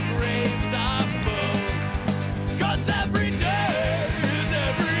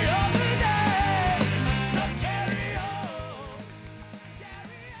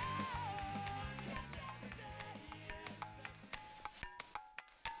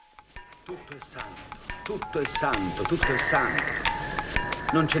Tutto è santo, tutto è santo.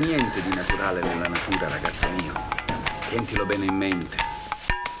 Non c'è niente di naturale nella natura, ragazzo mio. Tientilo bene in mente.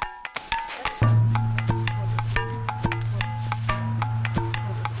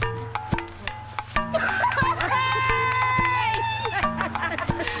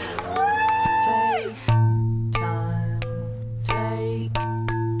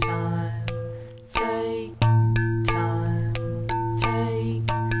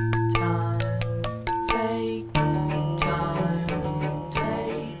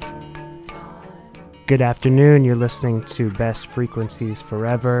 Good afternoon, you're listening to Best Frequencies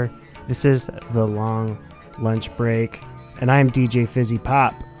Forever. This is the long lunch break, and I'm DJ Fizzy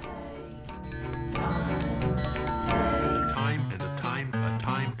Pop.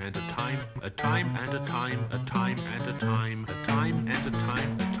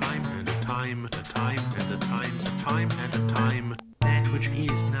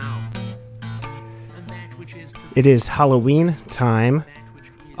 It is Halloween time.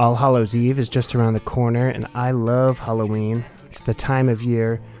 All Hallows Eve is just around the corner, and I love Halloween. It's the time of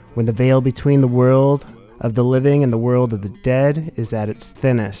year when the veil between the world of the living and the world of the dead is at its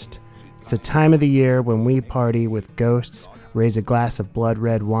thinnest. It's the time of the year when we party with ghosts, raise a glass of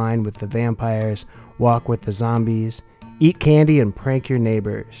blood-red wine with the vampires, walk with the zombies, eat candy, and prank your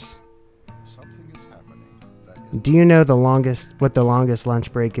neighbors. Do you know what the longest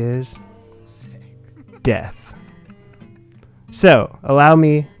lunch break is? Death. So, allow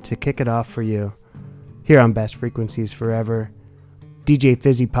me to kick it off for you here on Best Frequencies Forever, DJ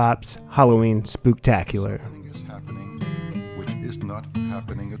Fizzy Pop's Halloween Spooktacular. Something is happening which is not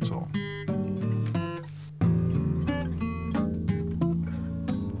happening at all.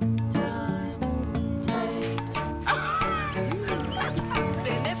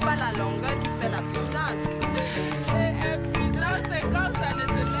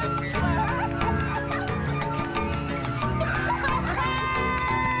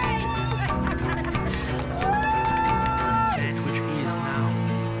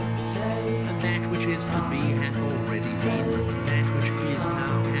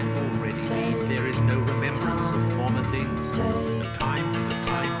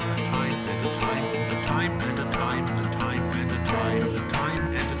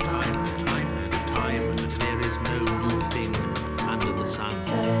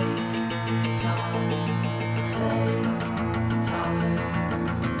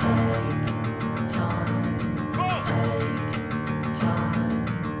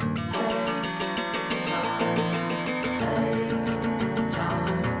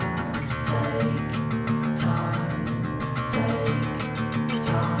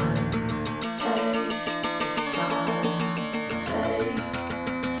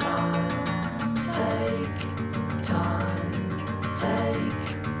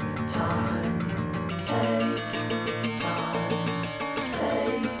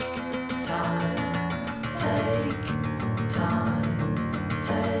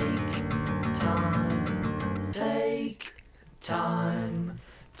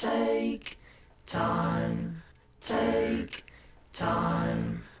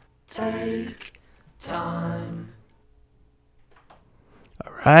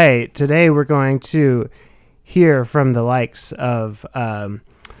 Right, today we're going to hear from the likes of, the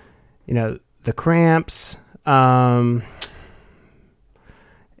Cramps, and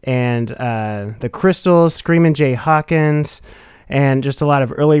the Crystals, Screamin' Jay Hawkins, and just a lot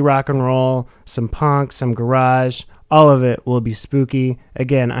of early rock and roll, some punk, some garage. All of it will be spooky.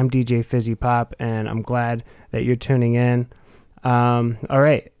 Again, I'm DJ Fizzy Pop, and I'm glad that you're tuning in. All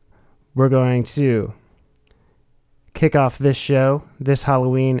right, we're going to kick off this show, this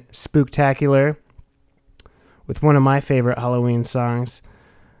Halloween Spooktacular, with one of my favorite Halloween songs.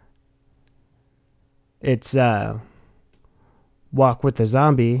 It's Walk with the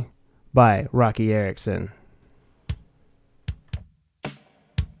Zombie by Rocky Erickson.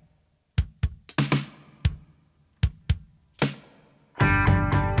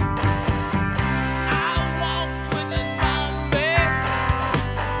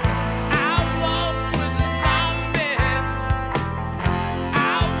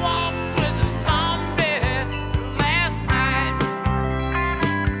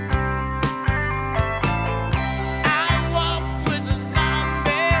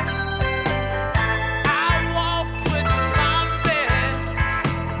 I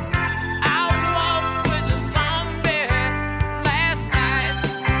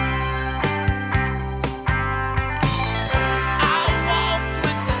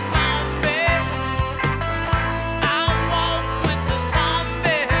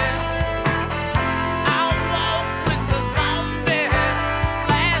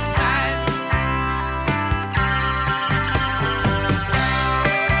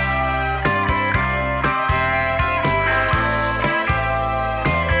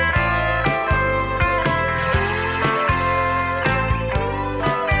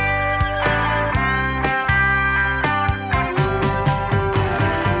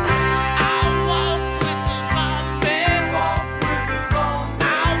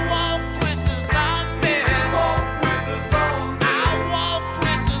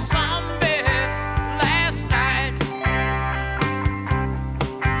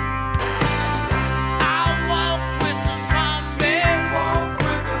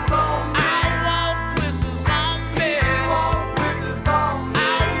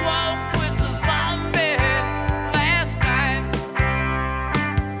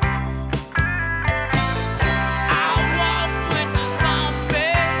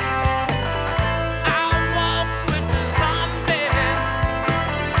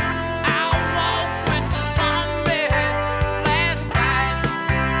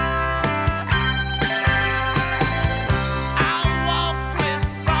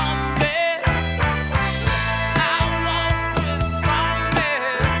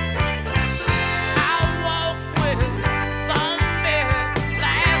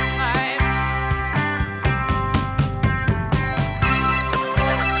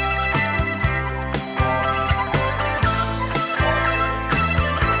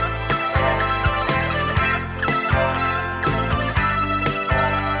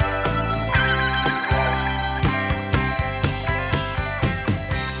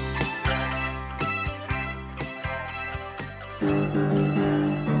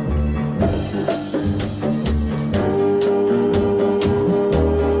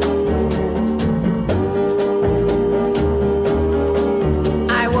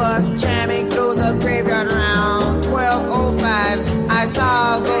I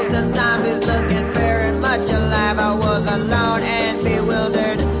saw ghosts and zombies looking very much alive. I was alone and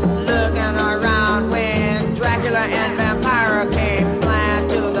bewildered, looking around when Dracula and Vampire came flying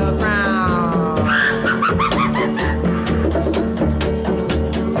to the ground.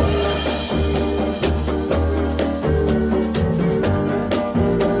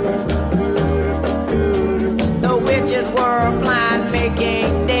 The witches were flying,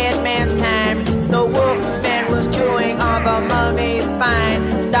 making dead man's time. The wolf man was chewing on the mummy's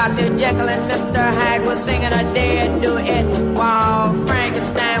spine. Dr. Jekyll and Mr. Hyde was singing a dead duet while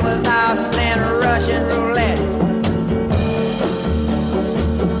Frankenstein was out playing Russian roulette.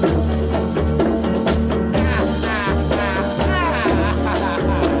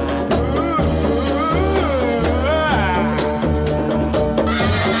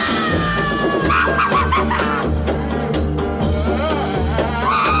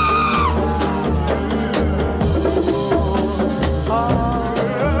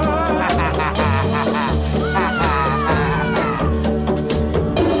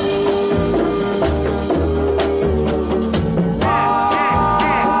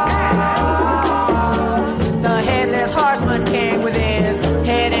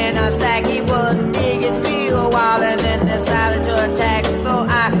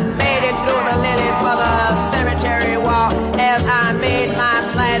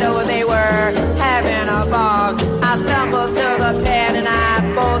 I stumbled to the pad and I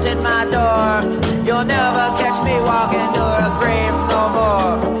bolted my door. You'll never catch me walking to the graves no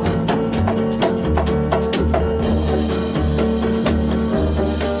more.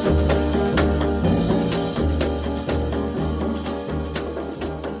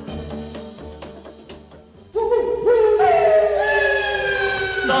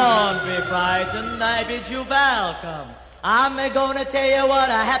 Don't be frightened, I bid you welcome. I'm gonna tell you what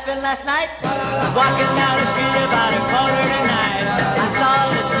happened last night. Walking down the street about 8:45. I saw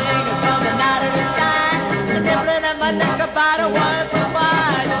the thing coming out of the sky, nibbling at my neck about once or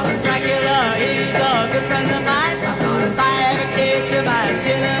twice. Dracula, he's a good friend of mine. If I ever catch him, I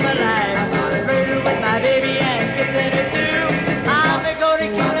skin him alive. Flirting with my baby and kissing her too. I'm gonna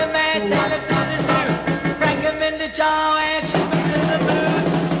kill him and send him to the zoo. Crack him in the jaw and ship him to the moon.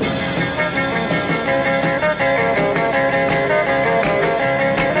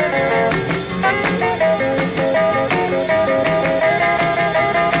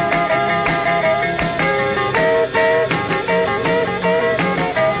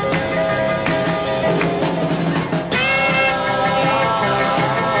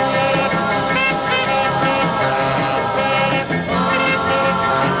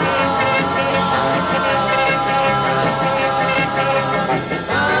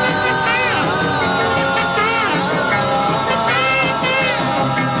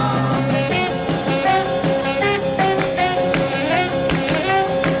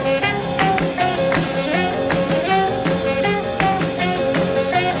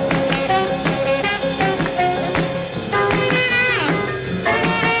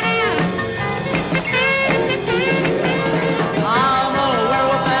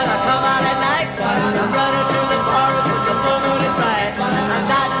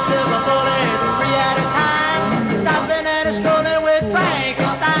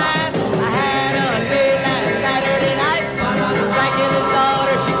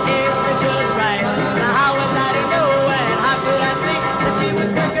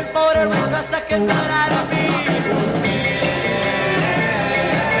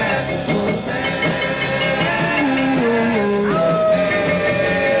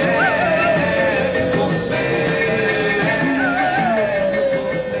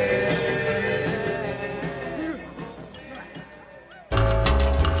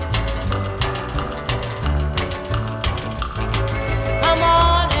 Come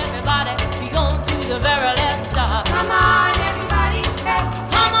on, everybody,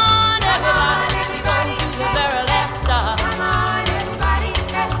 we going to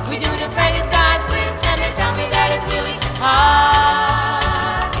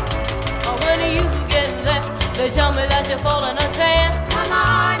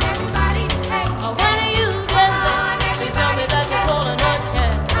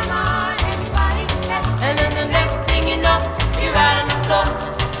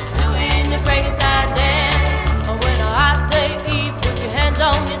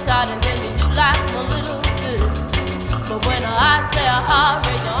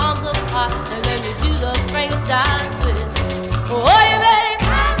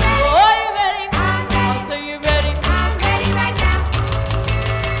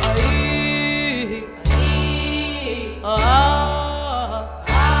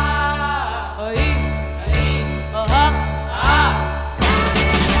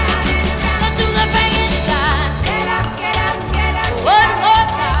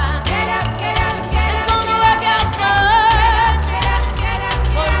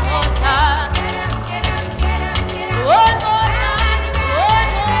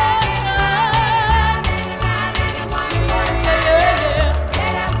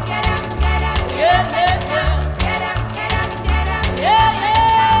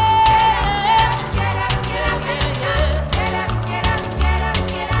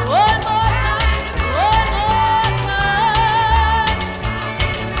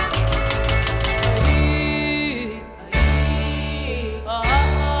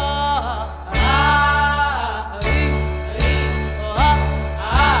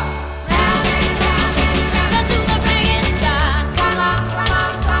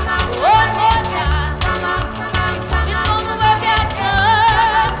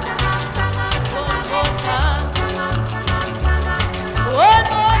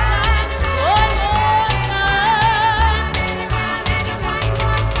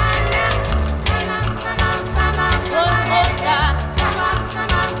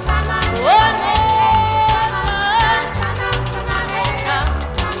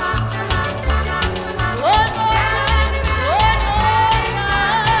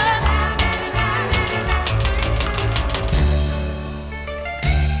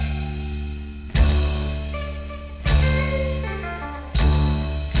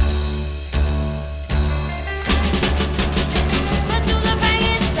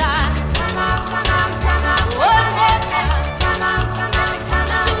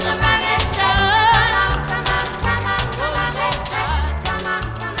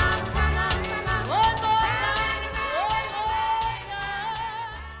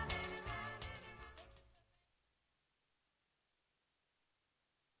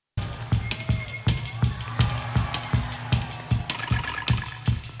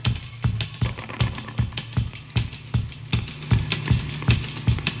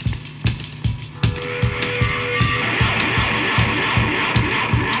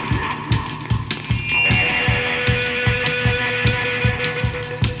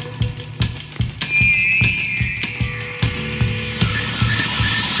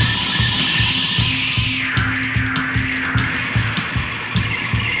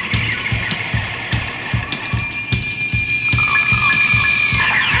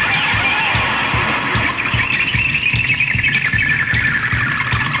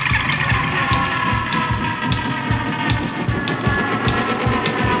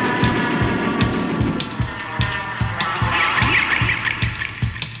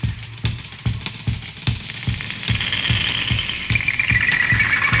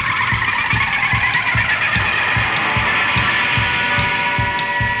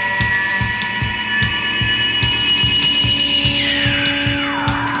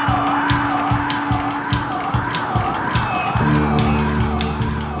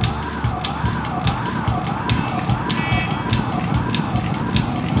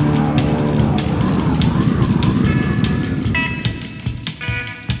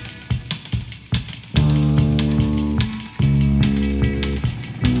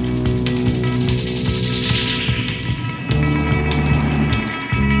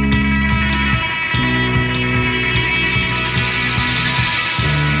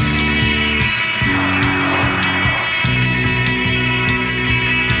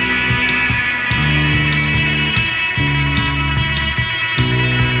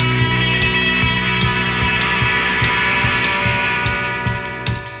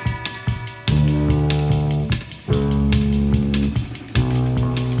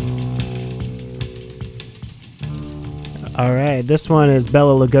All right, this one is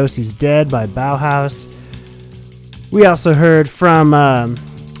Bela Lugosi's Dead by Bauhaus. We also heard from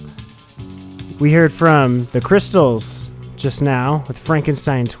the Crystals just now with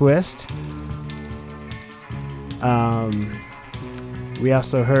Frankenstein Twist. We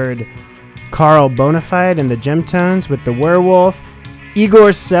also heard Carl Bonafide and the Gemtones with The Werewolf.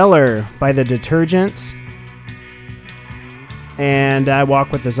 Igor Seller by The Detergents. And I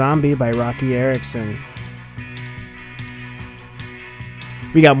Walk with the Zombie by Rocky Erickson.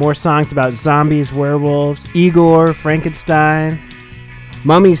 We got more songs about zombies, werewolves, Igor, Frankenstein,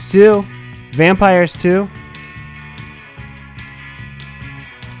 mummies too, vampires too.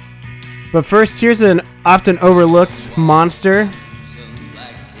 But first, here's an often overlooked monster.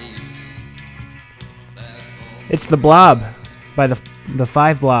 It's The Blob by the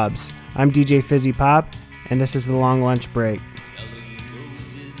Five Blobs. I'm DJ Fizzy Pop, and this is the Long Lunch Break.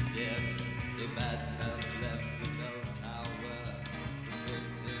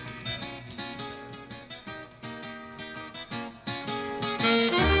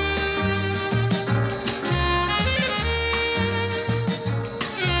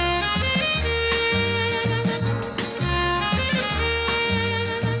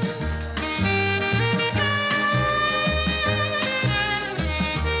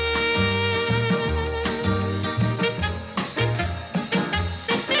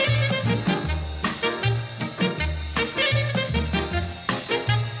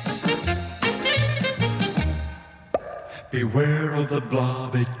 Beware of the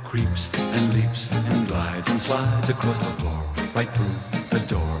blob, it creeps and leaps and glides and slides across the floor, right through the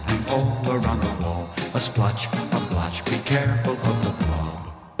door and all around the wall. A splotch, a blotch, be careful of the blob.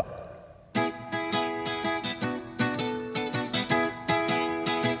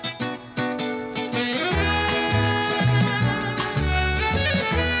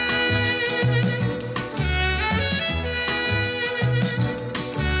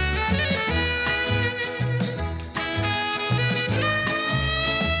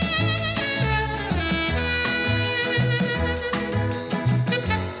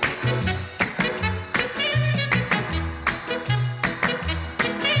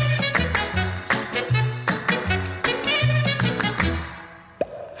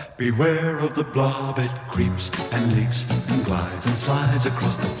 Beware of the blob, it creeps and leaps and glides and slides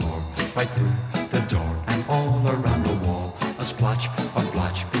across the floor, right through the door and all around the wall. A splotch, a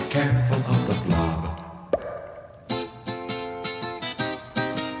blotch, be careful of the blob.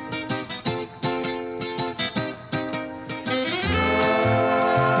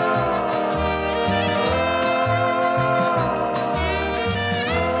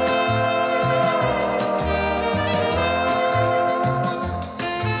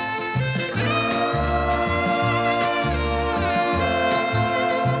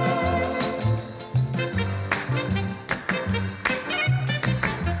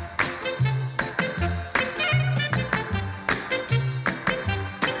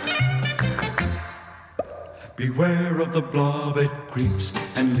 Beware of the blob, it creeps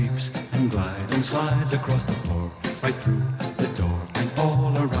and leaps and glides and slides across the floor, right through the door and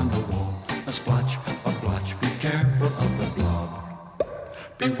all around the wall. A splotch, a blotch, be careful of the blob.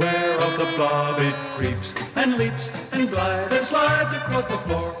 Beware of the blob, it creeps and leaps and glides and slides across the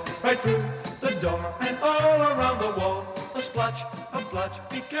floor, right through the door and all around the wall. A splotch, a blotch,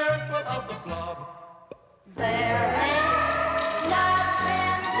 be careful of the blob. There ain't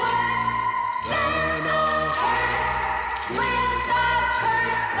nothing worse than a hearse with a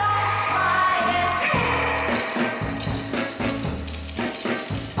curse multiplying.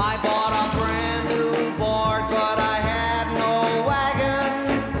 I bought a brand new board, but I had no wagon.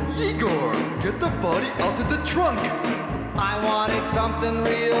 Igor, get the body out of the trunk. I wanted something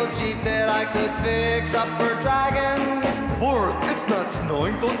real cheap that I could fix up for dragging. Boris, it's not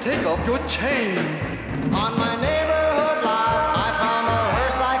snowing, so take off your chains. On my neighborhood lot, I found a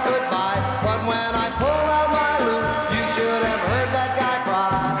hearse I could buy, but when I pulled out my loot, you should have heard that guy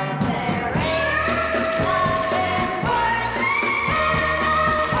cry. There ain't nothing worse than a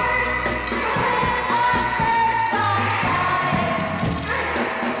hearse with a curse multiplying.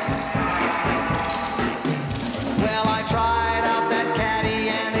 Well, I tried out that caddy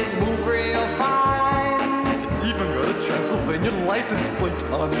and it moved real fine. It's even got a Transylvania license plate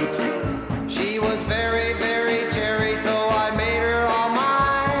on it. She was very, very cherry, so I made her all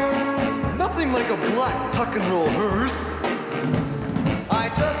mine. Nothing like a black tuck and roll hearse. I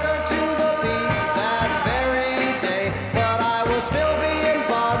took her to the beach that very day, but I was still being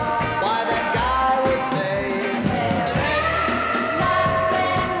bugged by that guy would say. There ain't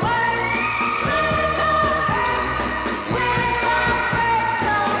nothing worse than a hearse with a curse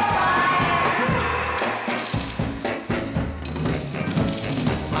multiplying.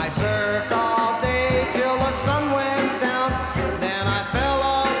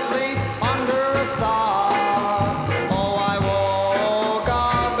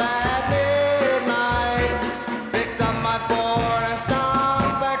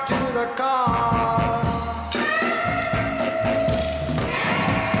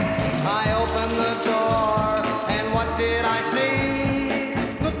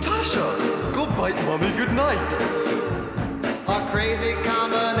 Mommy, good night. A crazy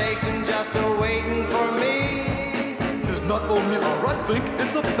combination just a-waiting for me. Tis not only a rat think,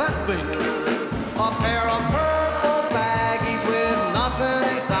 it's a bat think. A pair of purple baggies with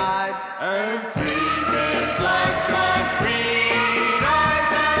nothing inside. And 3 red bloodshot green eyes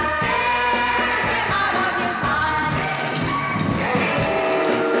that scare him out of his mind.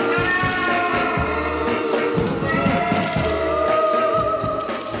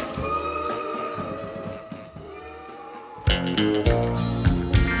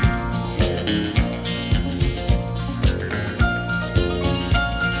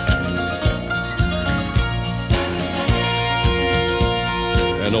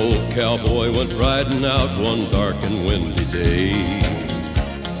 An old cowboy went riding out one dark and windy day.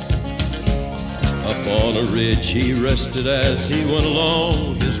 Up on a ridge he rested as he went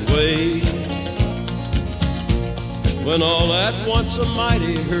along his way, when all at once a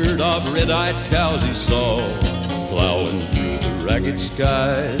mighty herd of red-eyed cows he saw plowing through the ragged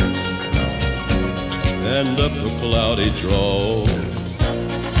skies and up a cloudy draw.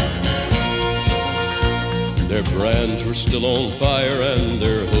 Their brands were still on fire and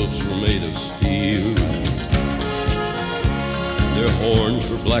their hooves were made of steel. Their horns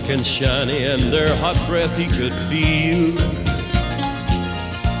were black and shiny and their hot breath he could feel.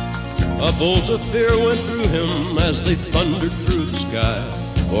 A bolt of fear went through him as they thundered through the sky,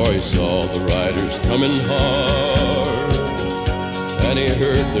 for he saw the riders coming hard and he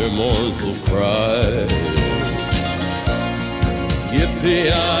heard their mournful cry.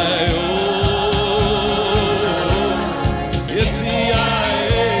 Yippee-i-oh,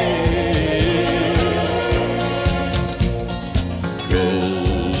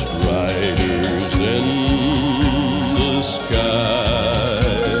 Ghost riders in the sky.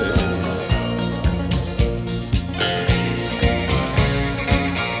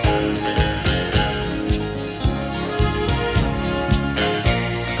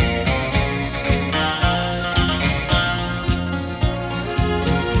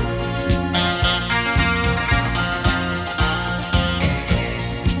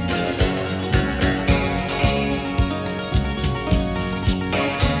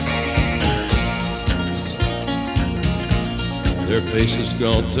 Their faces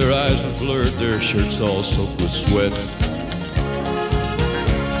gaunt, their eyes were blurred, their shirts all soaked with sweat.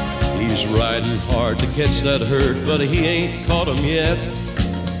 He's riding hard to catch that herd, but he ain't caught 'em yet.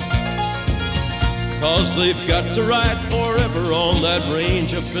 'Cause they've got to ride forever on that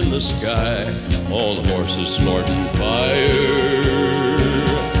range up in the sky, on horses snorting fire.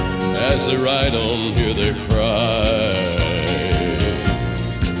 As they ride on, hear their cry.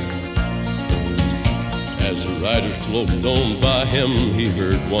 As the riders loped on by him, he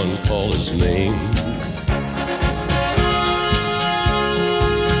heard one call his name.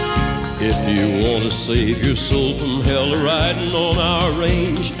 If you want to save your soul from hell riding on our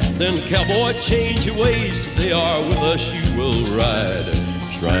range, then cowboy, change your ways. Today are with us you will ride,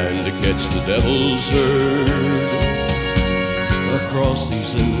 trying to catch the devil's herd across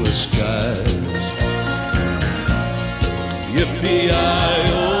these endless skies.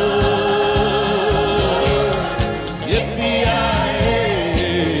 Yippee-i-oh,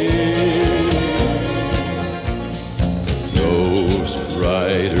 Ghost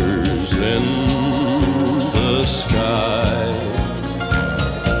riders in the sky.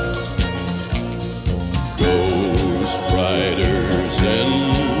 Ghost riders in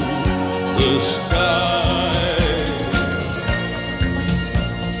the sky.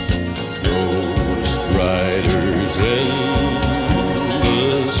 Ghost riders in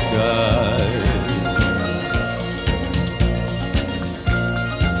the sky.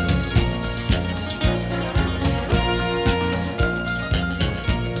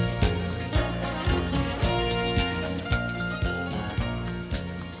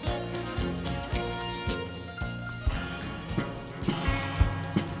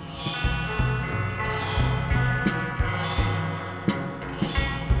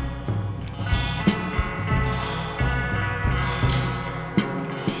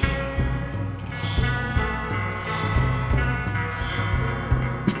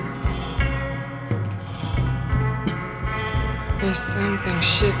 There's something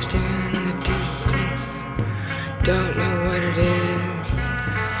shifting in the distance. Don't know what it is.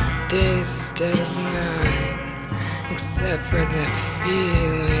 Day's as dead as night, except for that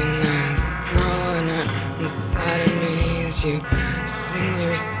feeling that's growing up inside of me as you sing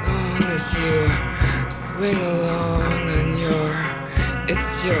your song, as you swing along on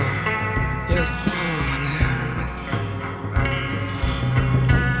it's your song.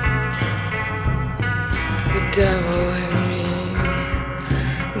 It's the devil in me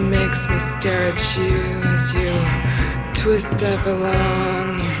makes makes me stare at you as you twist up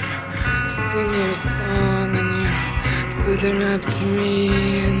along. You sing your song and you slither up to me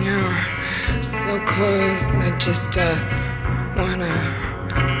and you're so close. I just wanna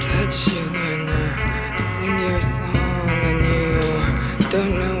touch you and sing your song, and you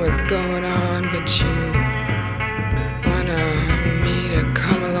don't know what's going on, but you wanna me to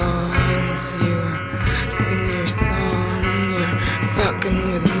come along as you sing your song. You're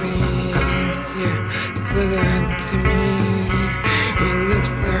fucking with me as you slither up to me. Your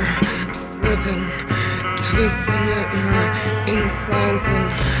lips are slipping, twisting at my insides,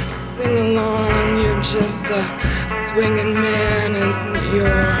 and sing along. You're just a swinging man, isn't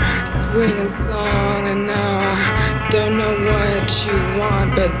your swinging song? And now I don't know what you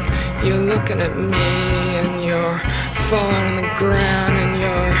want, but you're looking at me and you're falling on the ground and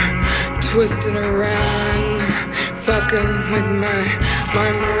you're twisting around, fucking with my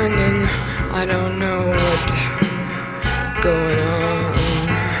mind, and I don't know what's going on.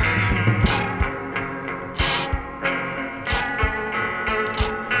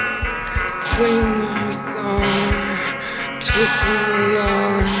 Swing your song, twisting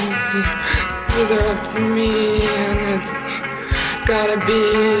along as you slither up to me, and it's gotta be,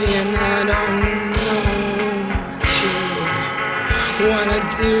 and I don't know what you wanna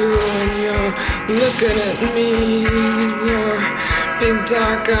do, and you're looking at me with your big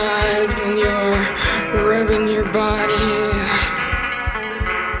dark eyes, and you're rubbing your body,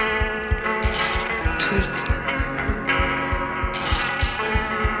 twisting.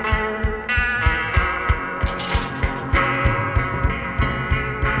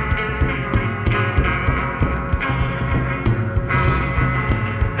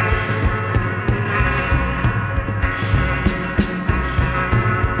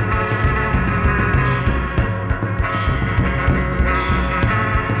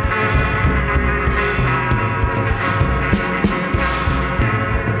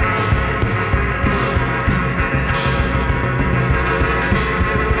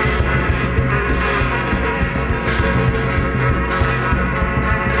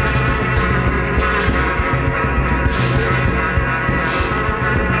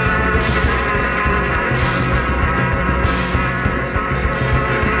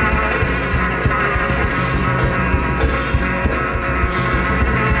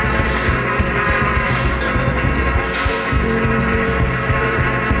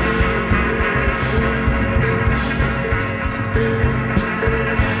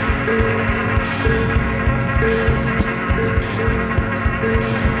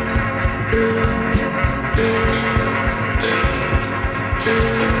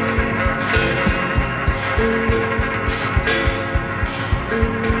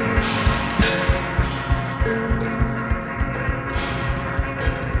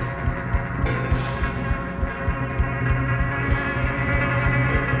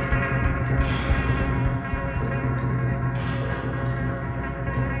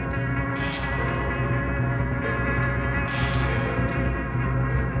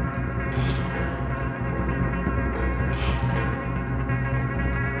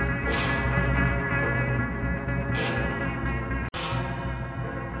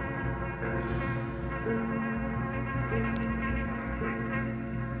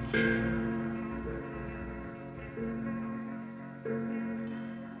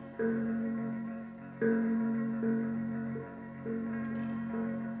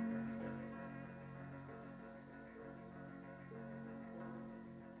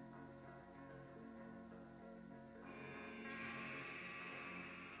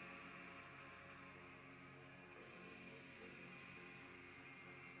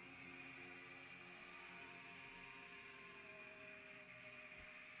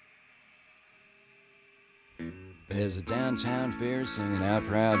 There's a downtown fair singing out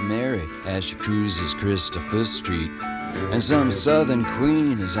Proud Mary as she cruises Christopher Street. And some southern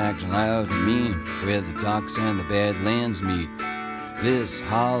queen is acting loud and mean where the docks and the Badlands meet. This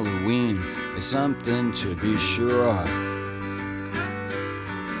Halloween is something to be sure of,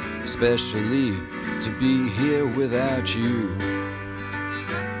 especially to be here without you.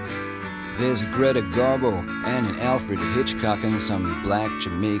 There's a Greta Garbo and an Alfred Hitchcock and some black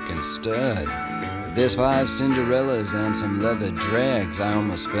Jamaican stud. There's 5 Cinderellas and some leather drags. I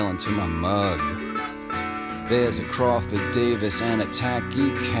almost fell into my mug. There's a Crawford Davis and a tacky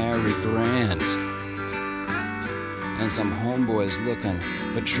Cary Grant. And some homeboys looking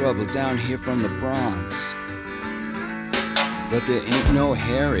for trouble down here from the Bronx. But there ain't no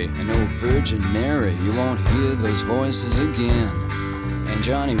Harry and no Virgin Mary. You won't hear those voices again. And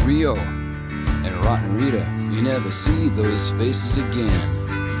Johnny Rio and Rotten Rita, you never see those faces again.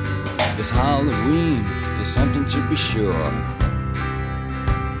 This Halloween is something to be sure,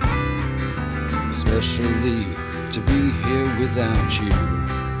 especially to be here without you.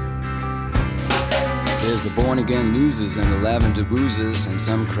 There's the Born Again Losers and the Lavender Boozers and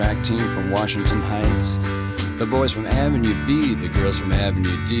some crack team from Washington Heights. The boys from Avenue B, the girls from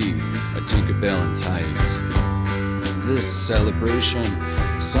Avenue D, a Tinkerbell in tights. This celebration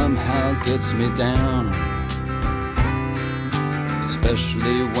somehow gets me down,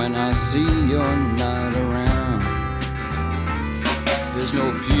 especially when I see you're not around. There's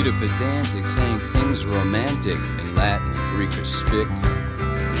no Peter Pedantic saying things romantic in Latin, Greek, or Spic.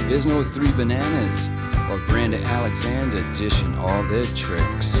 There's no Three Bananas or Brandon Alexander dishing all their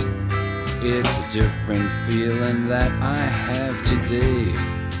tricks. It's a different feeling that I have today,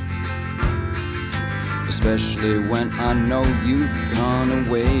 especially when I know you've gone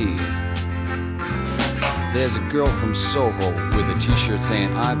away. There's a girl from Soho with a t-shirt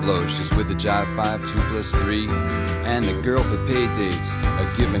saying I blow. She's with the Jive 5, 2+3. And the girl for pay dates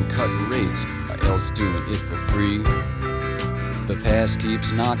are giving cut rates or else doing it for free. The past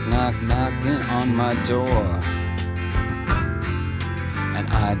keeps knocking on my door, and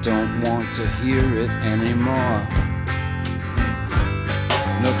I don't want to hear it anymore.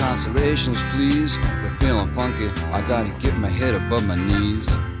 No consolations, please, for feeling funky. I gotta get my head above my knees.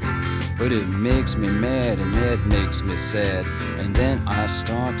 But it makes me mad and that makes me sad, and then I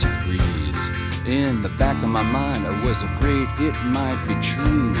start to freeze. In the back of my mind, I was afraid it might be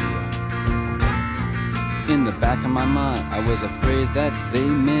true. In the back of my mind, I was afraid that they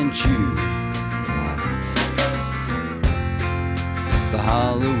meant you. The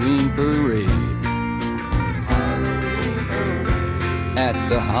Halloween parade. At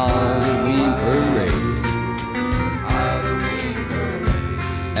the Halloween parade.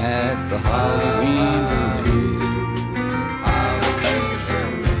 At the Halloween parade.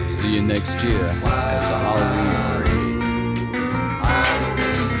 See you next year at the Halloween parade.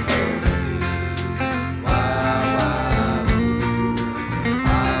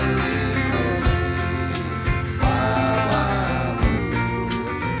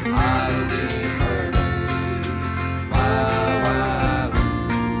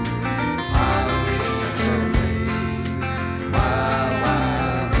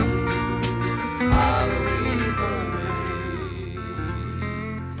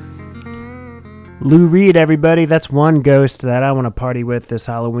 Lou Reed, everybody. That's one ghost that I want to party with this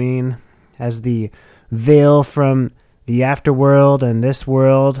Halloween, as the veil from the afterworld and this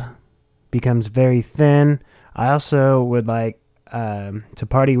world becomes very thin. I also would like to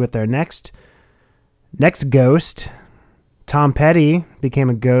party with our next ghost. Tom Petty became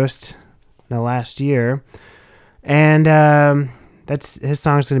a ghost in the last year, and that's his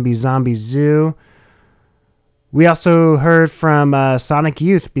song's going to be Zombie Zoo. We also heard from Sonic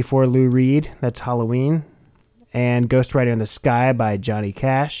Youth before Lou Reed. That's Halloween. And Ghostwriter in the Sky by Johnny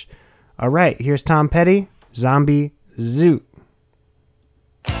Cash. All right, here's Tom Petty, Zombie Zoo.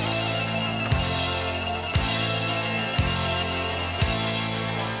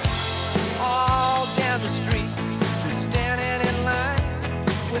 All down the street, they're standing in line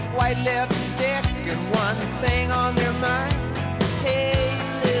with white lipstick and one thing on their mind. Hey,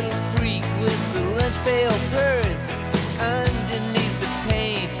 little freak with the lunch pail purse. Underneath the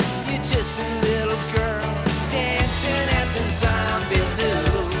paint, you're just a little girl dancing at the zombie zoo.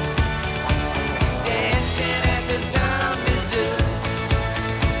 Dancing at the zombie zoo.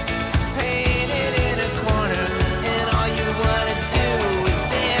 Painted in a corner, and all you wanna do is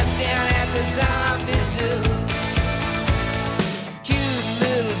dance down at the zombie zoo. Cute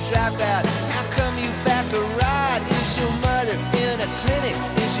little dropout, how come you back a ride? Is your mother in a clinic?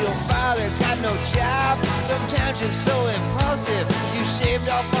 Is your father got no job? Sometimes you're so impulsive, you shaved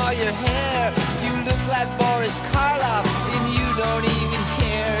off all your hair. You look like Boris Karloff, and you don't even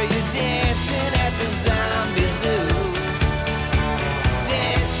care. You're dancing at the zombie zoo.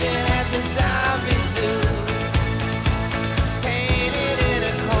 Dancing at the zombie zoo. Painted in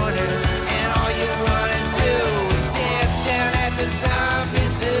a corner, and all you wanna do is dance down at the zombie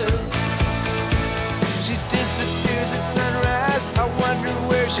zoo. She disappears at sunrise, I wonder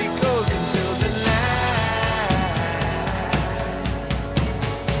where she goes until the night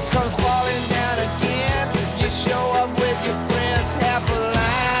comes falling down again. You show up with your friends half alive.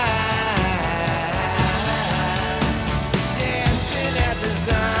 Dancing at the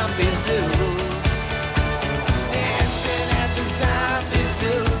zombie zoo. Dancing at the zombie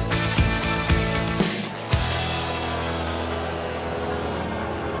zoo.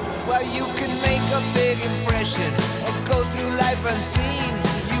 Well, you can make a big impression or go through life unseen.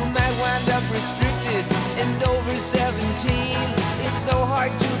 You might wind up restricted and over 17. It's so hard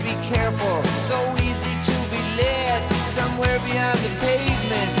to be careful, so easy to be led. Somewhere beyond the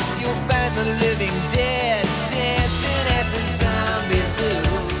pavement, you'll find the living dead dancing at the zombie zoo.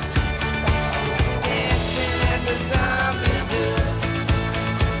 Dancing at the zombie zoo.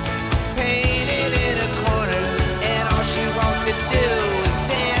 Painted in a corner, and all she wants to do is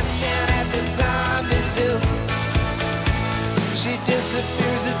dance down at the zombie zoo. She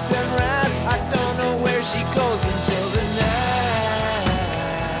disappears at sunrise. I don't know where she goes until the night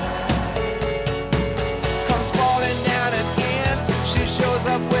comes falling down again. She shows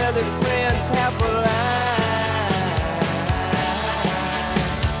up where the friends have a line.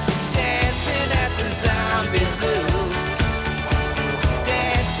 Dancing at the zombie zoo.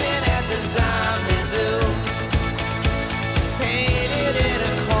 Dancing at the zombie zoo. Painted in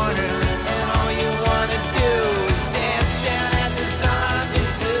a corner, and all you wanna do is dance down at the zombie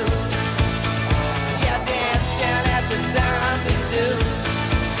zoo. Yeah, dance down at the zombie zoo.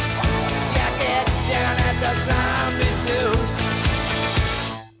 Yeah, dance down at the zombie zoo.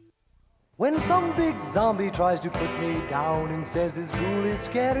 When some big zombie tries to put me down and says his ghoul is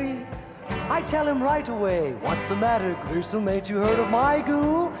scary, I tell him right away, what's the matter, gruesome? Ain't you heard of my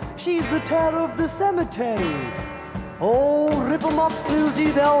ghoul? She's the terror of the cemetery. Oh, rip 'em up,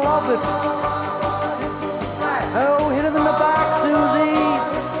 Susie, they'll love it. Oh, hit him in the back, Susie.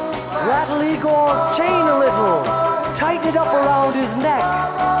 Rattle Igor's chain a little. Tighten it up around his neck.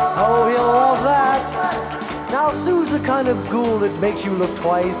 Oh, he'll love that. Now, Sue's the kind of ghoul that makes you look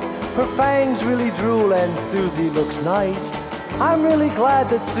twice. Her fangs really drool and Susie looks nice. I'm really glad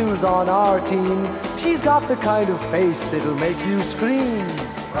that Sue's on our team. She's got the kind of face that'll make you scream.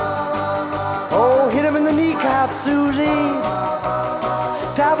 Oh, hit him in the kneecap, Susie.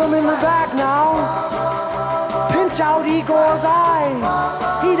 Stab him in the back now. Pinch out Igor's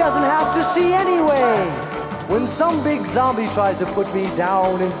eyes. He doesn't have to see anyway. When some big zombie tries to put me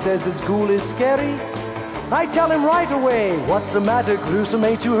down and says his ghoul is scary, I tell him right away, what's the matter, gruesome?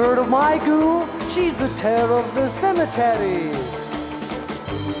 Ain't you heard of my ghoul? She's the terror of the cemetery.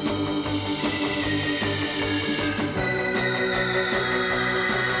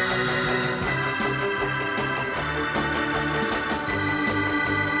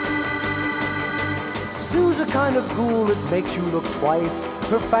 Sue's a kind of ghoul that makes you look twice.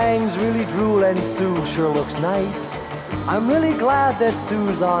 Her fangs really drool and Sue sure looks nice. I'm really glad that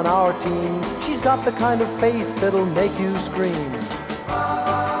Sue's on our team. She's got the kind of face that'll make you scream.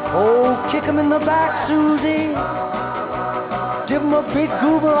 Oh, kick him in the back, Susie. Give him a big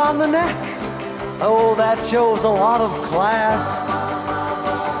goober on the neck. Oh, that shows a lot of class.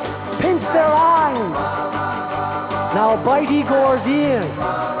 Pinch their eyes. Now bite Igor's ear.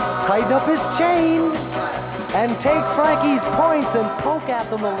 Tighten up his chain. And take Frankie's points and poke at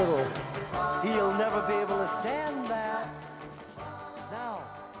them a little. He'll never be able to stand that. Now,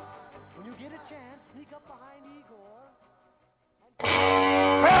 when you get a chance, sneak up behind Igor.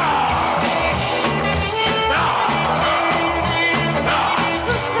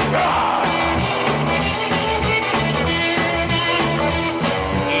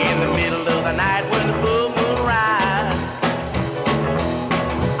 In the middle of the night when the full moon rise,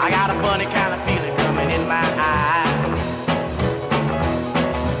 I got a funny kind of feeling coming in my eye.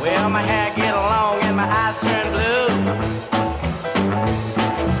 Well, my hair get long and my eyes turn blue.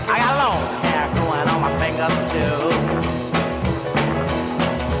 I got long hair growing on my fingers too.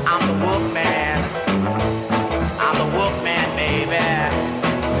 I'm the wolf man. I'm the wolf man, baby.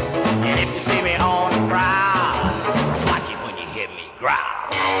 And if you see me on the prowl, watch it when you hear me growl.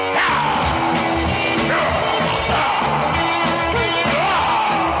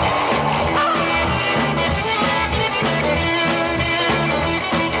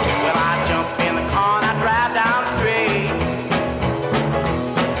 Well, I jump in the car and I drive down the street.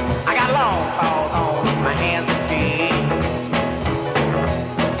 I got long paws on my hands and feet.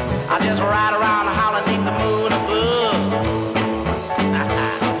 I just ride around the holler neath the moon above.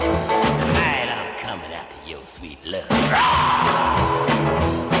 Tonight I'm coming after your sweet love.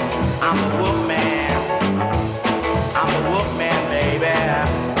 I'm the wolf man. I'm the wolf man, baby.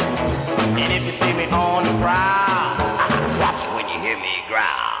 And if you see me on the prowl, watch it when you hear me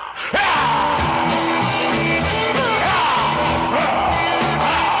growl.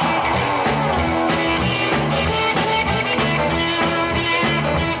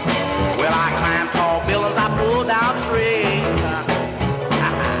 Well, I climb tall buildings, I pull down trees.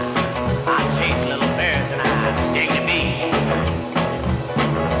 I chase little birds and I sting the bee.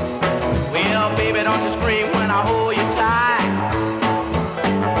 Well, baby, don't you scream when I hold you tight.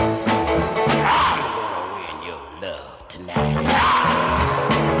 I'm gonna win your love tonight.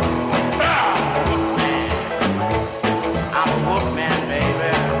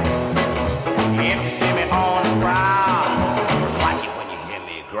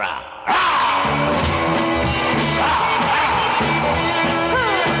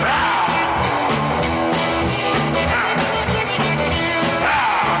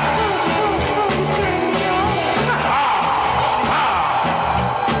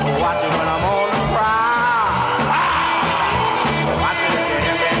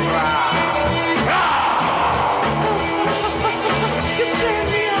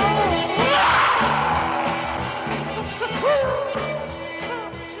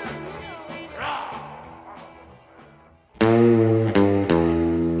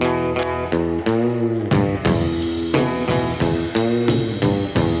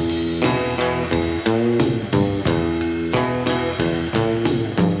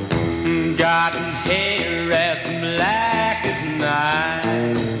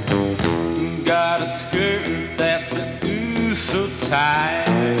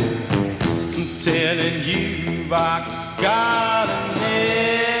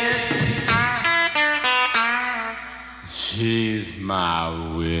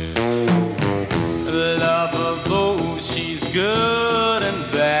 wish. Love her both, she's good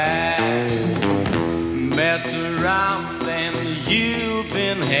and bad. Mess around and you've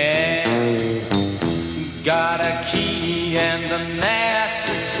been had. Got a key and a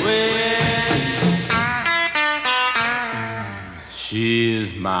nasty switch.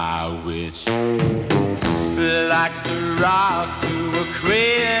 She's my witch. Likes to rock to a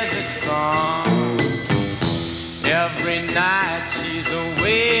crazy song. Every night she's a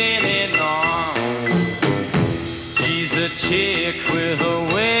waiting on. She's a chick with a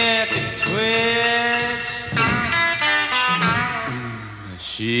wicked twitch.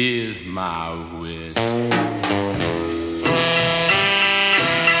 She's my witch.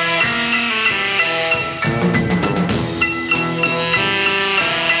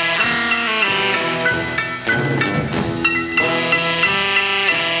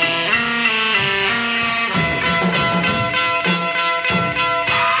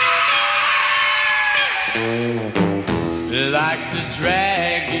 Likes to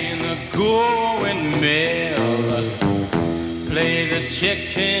drag in the going mail. Play the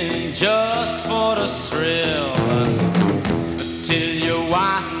chicken just for the thrill. Till you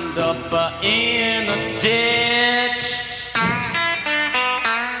wind up in a ditch.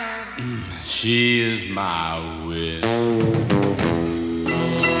 She is my witch.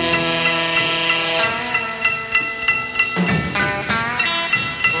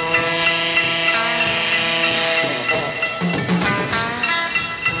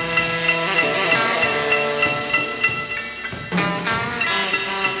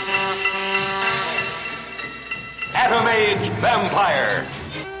 Atom Age Vampire.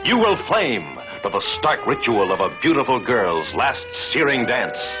 You will flame to the stark ritual of a beautiful girl's last searing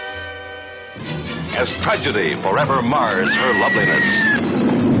dance. As tragedy forever mars her loveliness,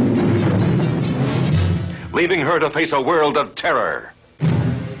 leaving her to face a world of terror.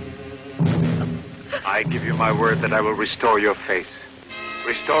 I give you my word that I will restore your face.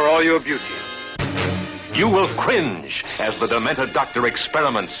 Restore all your beauty. You will cringe as the demented doctor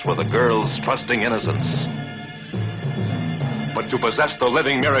experiments with a girl's trusting innocence. But to possess the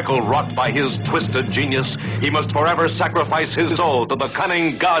living miracle wrought by his twisted genius, he must forever sacrifice his soul to the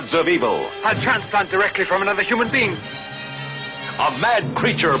cunning gods of evil. A transplant directly from another human being. A mad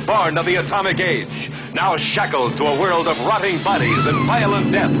creature born of the atomic age, now shackled to a world of rotting bodies and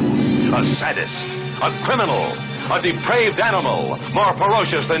violent death. A sadist, a criminal, a depraved animal, more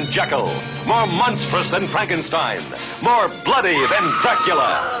ferocious than Jekyll, more monstrous than Frankenstein, more bloody than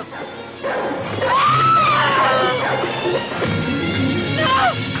Dracula.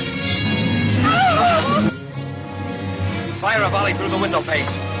 Fire a volley through the window pane.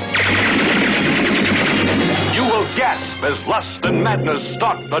 You will gasp as lust and madness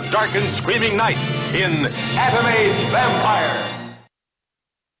stalk the dark and screaming night in Atom Age Vampire.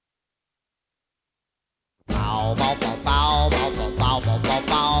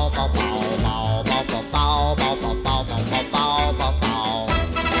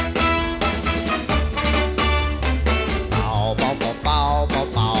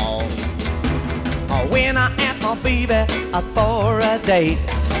 When I asked my baby for a date,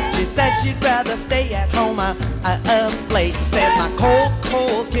 she said she'd rather stay at home up late. Says my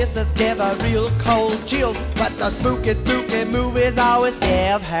cold kisses give her real cold chills, but the spooky movies always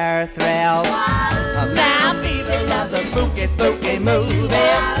give her thrills. My baby loves the spooky movies.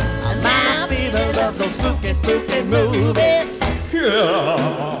 My baby loves those spooky movies.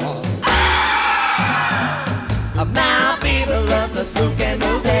 My baby loves the spooky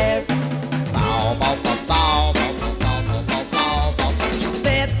movies. She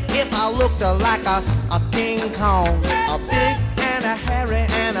said if I looked like a King Kong, a big and a hairy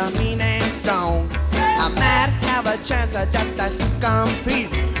and a mean and strong, I might have a chance of just to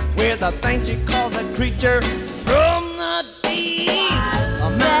compete with the thing she calls a creature from the deep.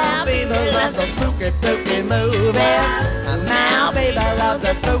 My baby loves the spooky movies. My baby loves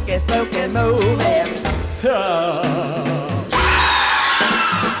the spooky movies.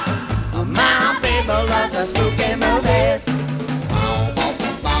 My baby loves the spooky movies.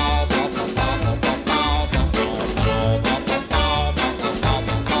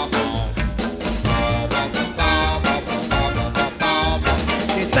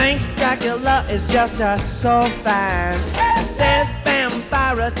 She thinks Dracula is just so fine. Says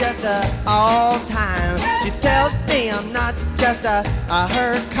vampire just all time. She tells me I'm not just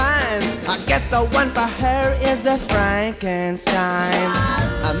her kind. I guess the one for her is a Frankenstein.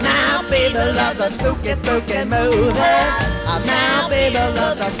 My baby loves the spooky movies. My baby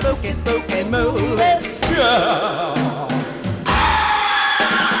loves the spooky movies.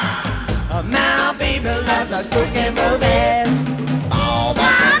 My baby loves the spooky movies.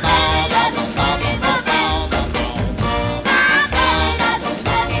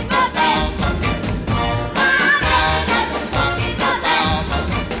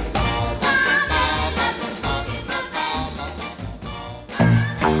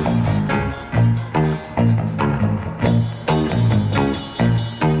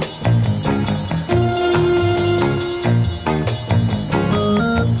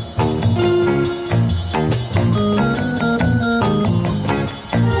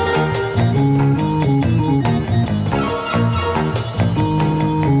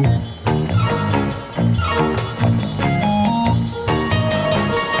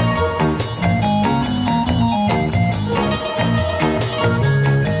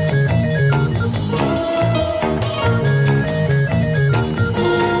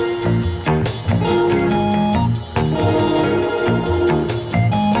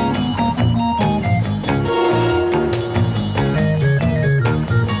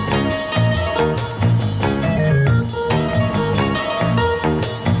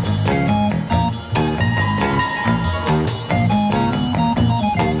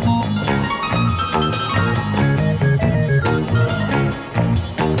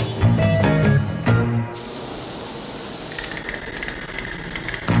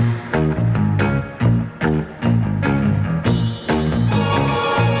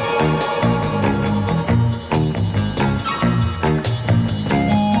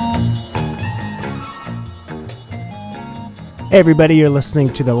 Hey everybody, you're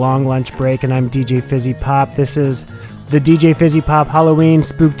listening to the Long Lunch Break, and I'm DJ Fizzy Pop. This is the DJ Fizzy Pop Halloween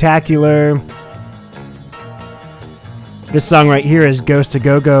Spooktacular. This song right here is Ghost to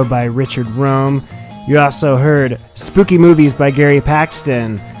Go-Go by Richard Rome. You also heard Spooky Movies by Gary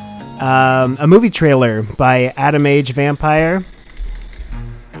Paxton, a movie trailer by Adam Age Vampire,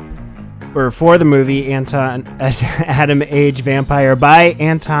 or for the movie Adam Age Vampire by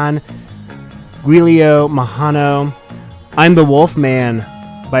Anton Guilio Mahano. I'm the Wolfman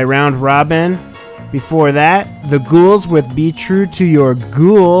by Round Robin. Before that, The Ghouls with Be True to Your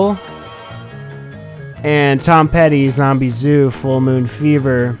Ghoul. And Tom Petty, Zombie Zoo, Full Moon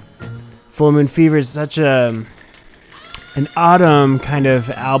Fever. Full Moon Fever is such an autumn kind of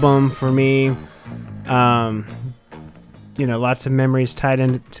album for me. Lots of memories tied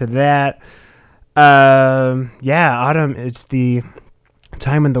into that. Autumn, it's the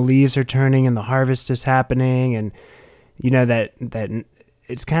time when the leaves are turning and the harvest is happening, and that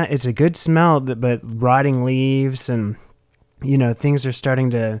it's a good smell, but rotting leaves, and things are starting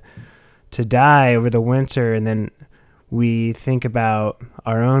to die over the winter, and then we think about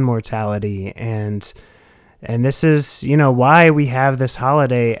our own mortality, and this is why we have this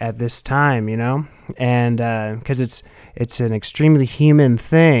holiday at this time, and because it's an extremely human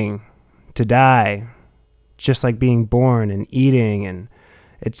thing to die, just like being born and eating, and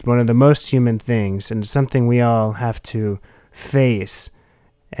it's one of the most human things, and it's something we all have to face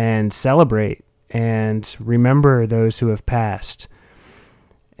and celebrate and remember those who have passed.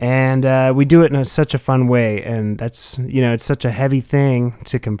 And we do it in such a fun way, and that's, it's such a heavy thing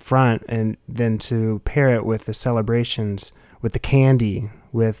to confront, and then to pair it with the celebrations, with the candy,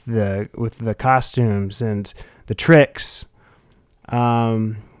 with the costumes and the tricks.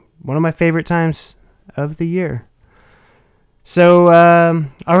 One of my favorite times of the year. So,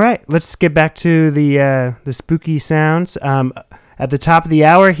 all right, let's get back to the spooky sounds. At the top of the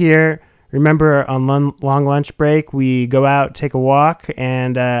hour here, remember on long lunch break, we go out, take a walk,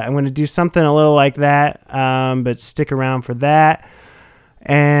 and I'm going to do something a little like that, but stick around for that.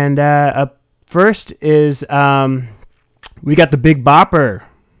 And up first is we got the Big Bopper.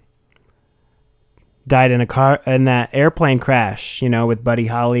 Died in that airplane crash, with Buddy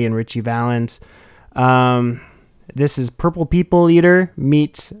Holly and Richie Valens. This is Purple People Eater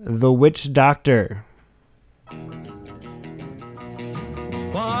meets The Witch Doctor.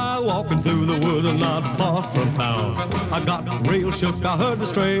 While walking through the woods not far from town, I got real shook, I heard the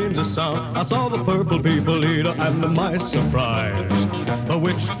strangest sound. I saw the Purple People Eater, and to my surprise, the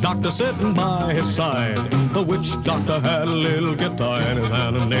witch doctor sitting by his side. The witch doctor had a little guitar in his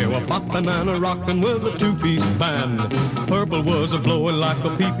hand, and they were popping and a rocking with a two-piece band. Purple was a-blowing like a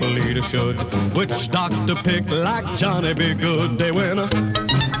people eater should. Witch doctor picked like Johnny Be Good. They win a...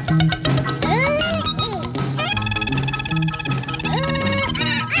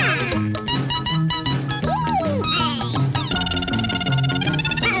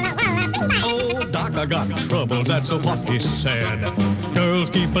 I got troubles, that's what he said.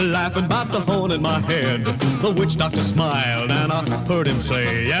 Girls keep laughing about the horn in my head. The witch doctor smiled and I heard him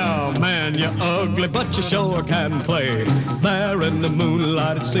say, yeah, man, you're ugly, but you sure can play. There in the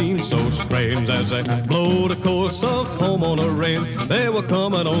moonlight it seemed so strange as they blowed a chorus of Home on a Rain. They were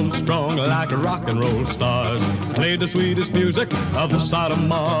coming on strong like rock and roll stars. Played the sweetest music of the side of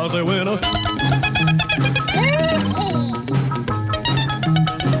Mars. They went a...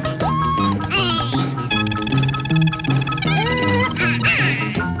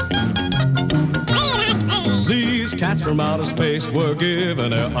 Cats from outer space were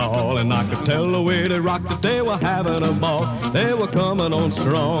giving it all, and I could tell the way they rocked that they were having a ball. They were coming on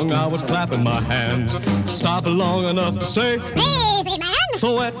strong, I was clapping my hands, stopped long enough to say, easy man!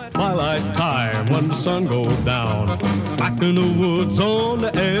 So at twilight time, when the sun goes down, back in the woods on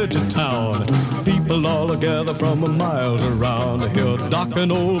the edge of town, people all together from miles around to hear Doc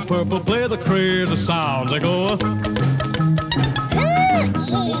and old Purple play the crazy sounds. They go,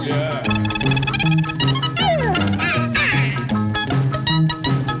 oh yeah.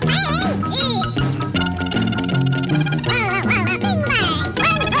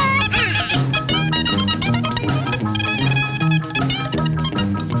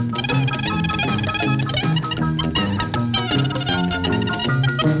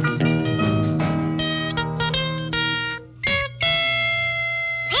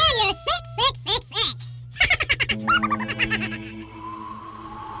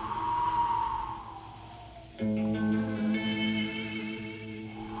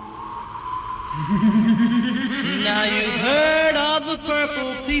 Now you've heard of the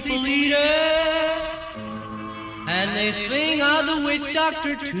Purple People Eater, and they sing of the Witch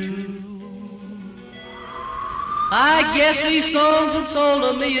Doctor too. I guess these songs have sold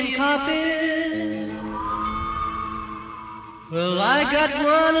 1,000,000 copies. Well, I got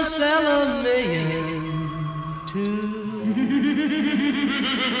one to sell 1,000,000 too.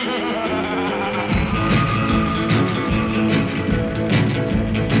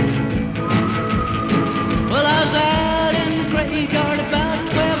 Well, I was out in the graveyard about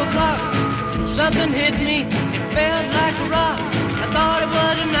 12 o'clock. Something hit me, it felt like a rock. I thought it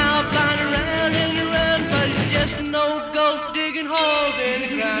was an owl flying around in the round, but it's just an old ghost digging holes in the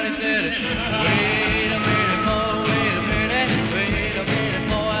ground. He said, wait a minute, boy, wait a minute,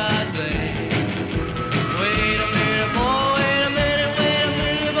 boy, I say. Wait a minute, boy, wait a minute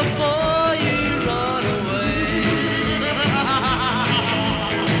before you run away.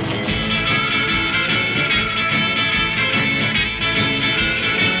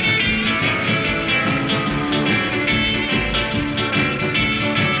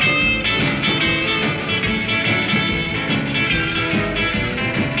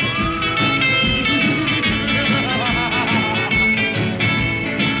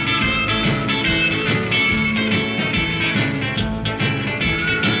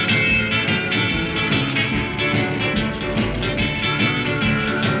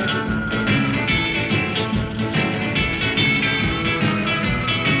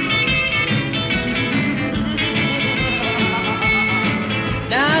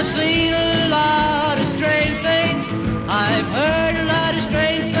 Now I've seen a lot of strange things. I've heard a lot of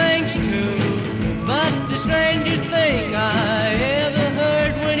strange things too. But the strangest thing I ever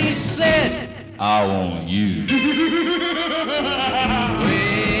heard when he said, I want you. wait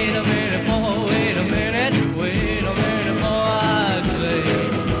a minute, boy, wait a minute, boy, I say.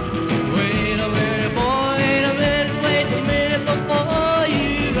 Wait a minute, boy, wait a minute before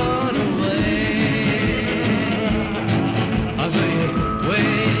you run away. I say,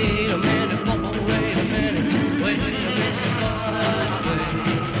 wait a minute, boy, wait a minute, boy, I say.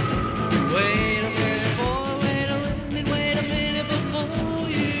 Wait a minute, boy, wait a minute before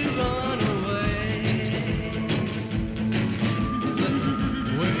you run away.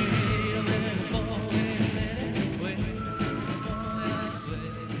 Wait a minute, boy, wait a minute, boy, I say.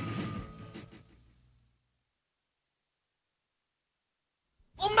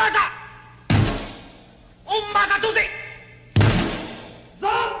 Umbasa tutti!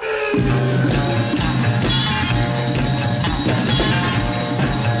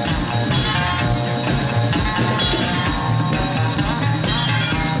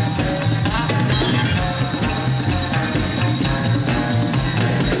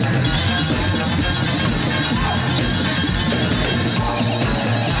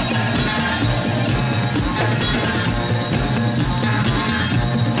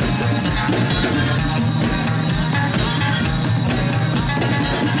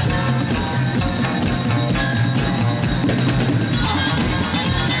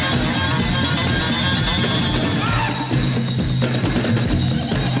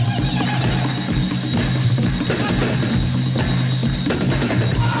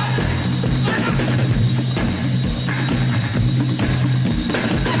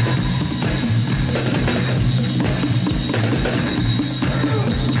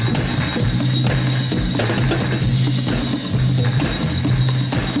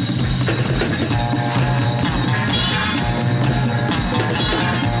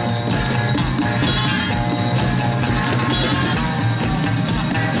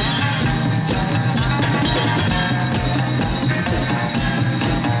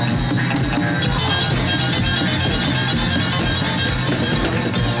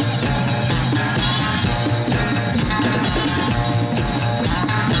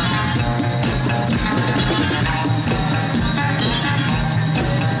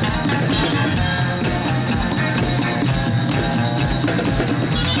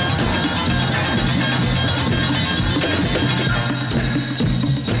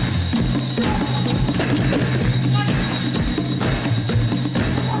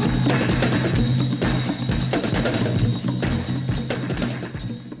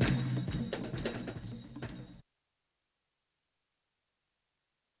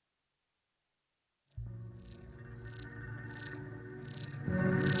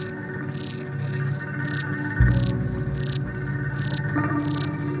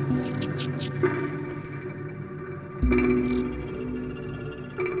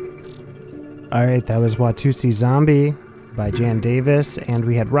 All right, that was Watusi Zombie by Jan Davis, and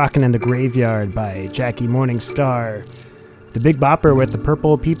we had Rockin' in the Graveyard by Jackie Morningstar. The Big Bopper with the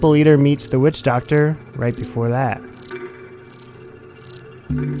Purple People Eater meets the Witch Doctor right before that.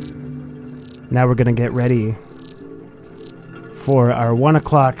 Now we're going to get ready for our 1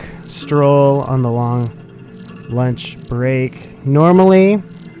 o'clock stroll on the long lunch break. Normally,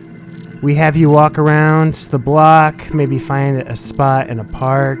 we have you walk around the block, maybe find a spot in a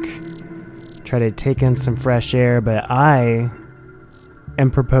park, try to take in some fresh air, but I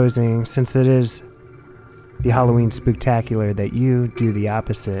am proposing, since it is the Halloween Spooktacular, that you do the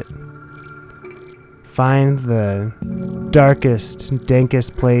opposite. Find the darkest,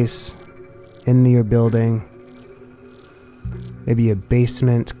 dankest place in your building. Maybe a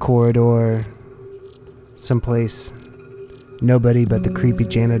basement corridor, someplace nobody but the creepy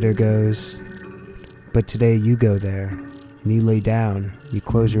janitor goes. But today you go there, and you lay down, you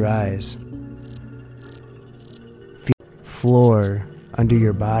close your eyes. Feel the floor under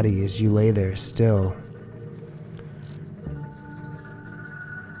your body as you lay there still.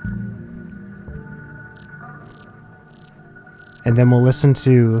 And then we'll listen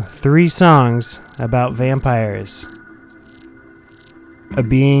to 3 songs about vampires. A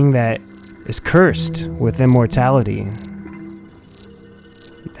being that is cursed with immortality.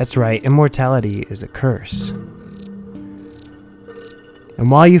 That's right, immortality is a curse.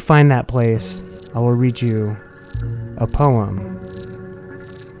 And while you find that place, I will read you a poem,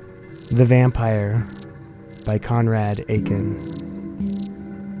 The Vampire by Conrad Aiken.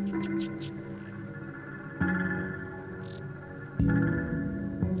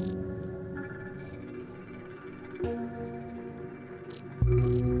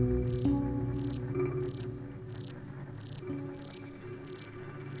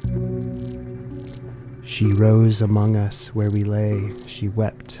 She rose among us where we lay. She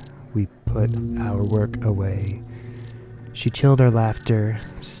wept, we put our work away. She chilled our laughter,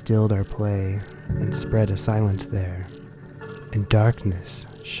 stilled our play, and spread a silence there. And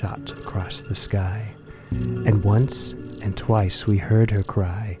darkness shot across the sky. And once and twice we heard her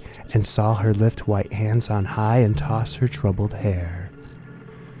cry, and saw her lift white hands on high and toss her troubled hair.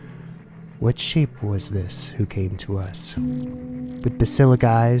 What shape was this who came to us? With basilic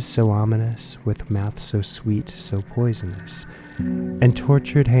eyes so ominous, with mouth so sweet, so poisonous, and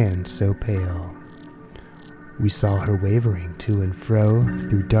tortured hands so pale. We saw her wavering to and fro,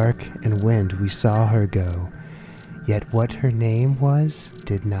 through dark and wind we saw her go, yet what her name was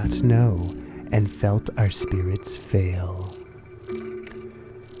did not know, and felt our spirits fail.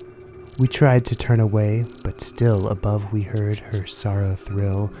 We tried to turn away, but still above we heard her sorrow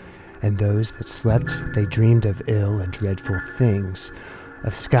thrill, and those that slept, they dreamed of ill and dreadful things,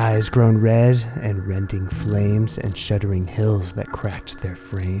 of skies grown red and rending flames, and shuddering hills that cracked their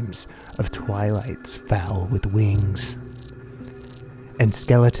frames, of twilights foul with wings, and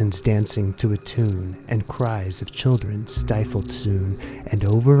skeletons dancing to a tune, and cries of children stifled soon, and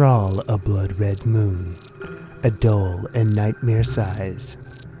over all a blood-red moon, a dull and nightmare sighs.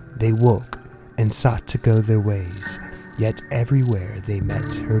 They woke and sought to go their ways, yet everywhere they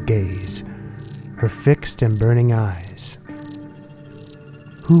met her gaze, her fixed and burning eyes.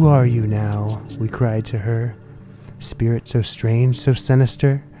 Who are you now? We cried to her. Spirit so strange, so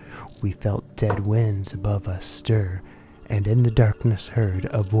sinister. We felt dead winds above us stir, and in the darkness heard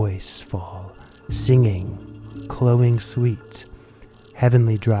a voice fall, singing, clowing sweet,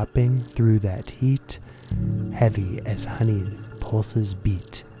 heavenly dropping through that heat, heavy as honeyed pulses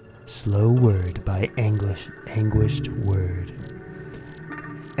beat. Slow word by anguished word.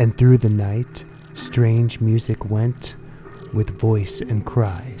 And through the night, strange music went, with voice and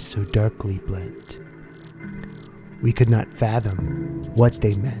cry so darkly blent. We could not fathom what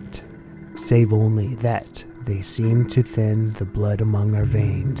they meant, save only that they seemed to thin the blood among our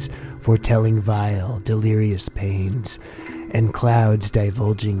veins, foretelling vile, delirious pains, and clouds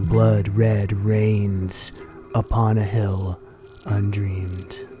divulging blood-red rains upon a hill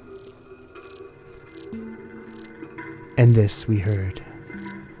undreamed. And this we heard.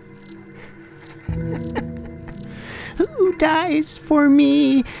 Who dies for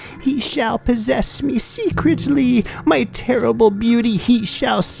me? He shall possess me secretly. My terrible beauty he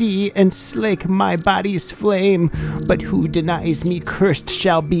shall see, and slake my body's flame. But who denies me cursed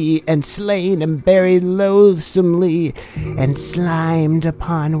shall be, and slain and buried loathsomely, and slimed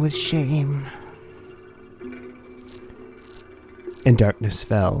upon with shame. And darkness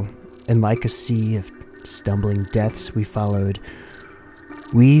fell, and like a sea of stumbling deaths we followed.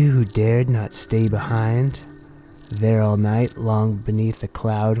 We who dared not stay behind, there all night long beneath a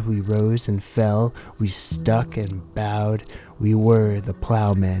cloud we rose and fell, we stuck and bowed, we were the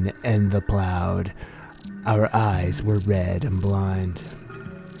plowmen and the plowed, our eyes were red and blind.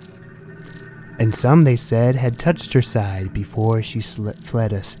 And some, they said, had touched her side before she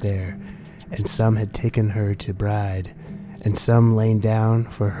fled us there, and some had taken her to bride, and some lain down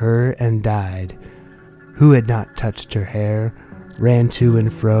for her and died. Who had not touched her hair, ran to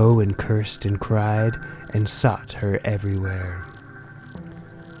and fro and cursed and cried and sought her everywhere.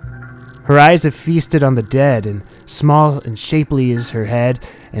 Her eyes have feasted on the dead, and small and shapely is her head,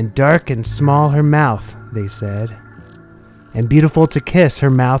 and dark and small her mouth, they said. And beautiful to kiss, her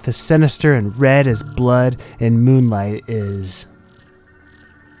mouth is sinister and red as blood and moonlight is.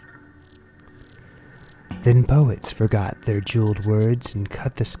 Then poets forgot their jeweled words and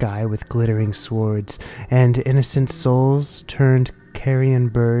cut the sky with glittering swords, and innocent souls turned carrion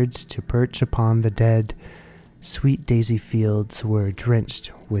birds to perch upon the dead. Sweet daisy fields were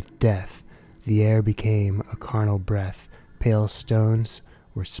drenched with death. The air became a carnal breath. Pale stones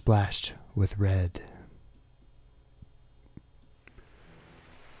were splashed with red.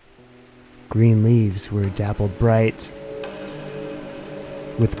 Green leaves were dappled bright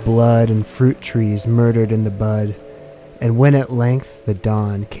with blood, and fruit trees murdered in the bud. And when at length the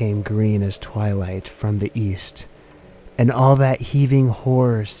dawn came green as twilight from the east, and all that heaving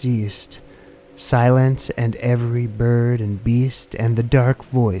horror ceased, silent and every bird and beast, and the dark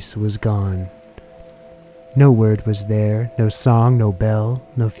voice was gone. No word was there, no song, no bell,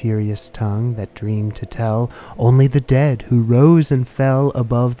 no furious tongue that dreamed to tell, only the dead who rose and fell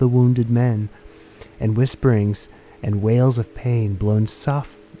above the wounded men, and whisperings and wails of pain blown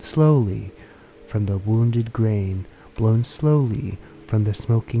slowly from the wounded grain, blown slowly from the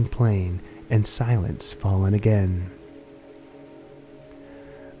smoking plain, and silence fallen again.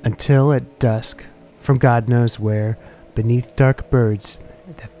 Until at dusk, from God knows where, beneath dark birds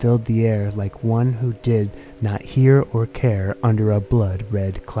that filled the air like one who did not hear or care under a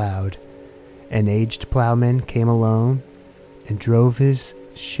blood-red cloud, an aged plowman came alone and drove his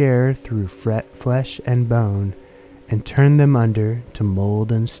share through flesh and bone, and turned them under to mold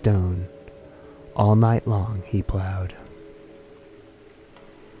and stone. All night long he plowed.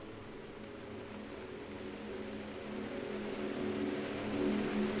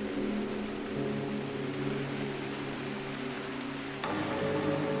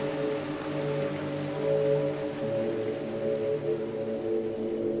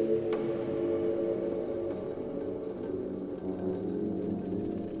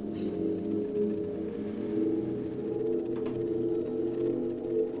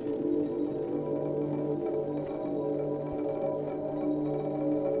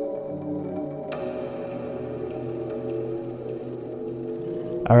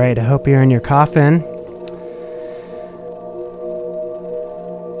 All right, I hope you're in your coffin.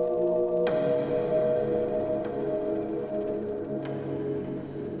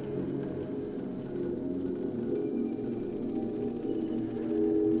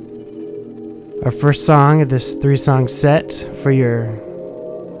 Our first song of this 3-song set for your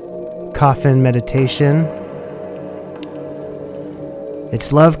coffin meditation.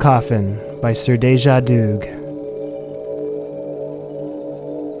 It's Love Coffin by Sir Deja Doog.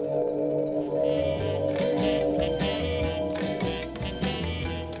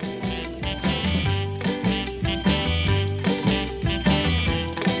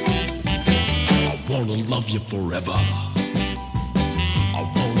 Love you forever. I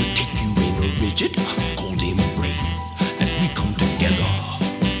wanna take you in a rigid, cold embrace as we come together.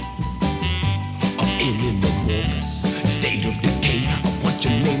 In an amorphous state of decay, I want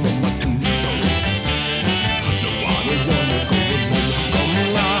your name on my tombstone. No, I don't wanna go alone. Come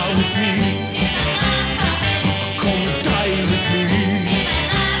lie with me. Come die with me.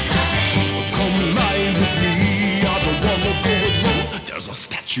 Come lie with me. I don't wanna go alone. There's a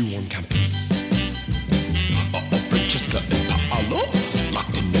statue on campus. And Paolo,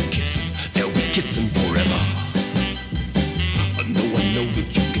 locked in a kiss, they'll be kissing forever. No, I know that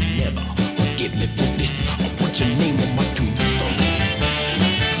you can never forgive me for this. I want your name on my tombstone.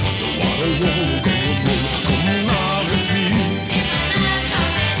 No, I don't wanna go alone. Come lie with me.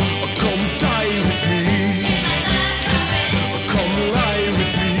 Come die with me. Come lie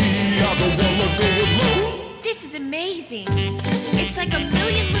with me. I don't wanna go alone. This is amazing. It's like a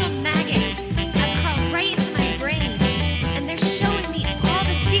million little maggots have crawled right into my brain. They're showing me all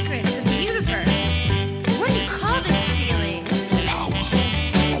the secrets of the universe. What do you call this feeling? Power.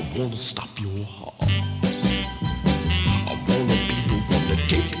 I wanna stop your heart. I wanna be the one to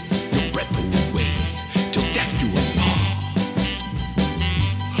take your breath away till death do us part.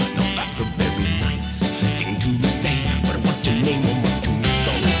 Now that's a very nice thing to say, but I want your name on my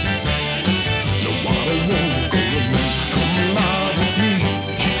tombstone. No, I don't wanna go alone. Come lie with me.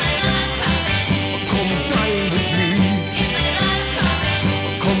 Come die with me.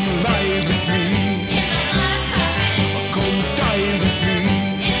 Come lie with me. Come die with me.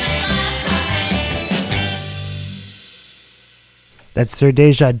 That's Sir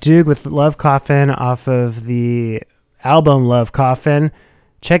Deja Doog with Love Coffin off of the album Love Coffin.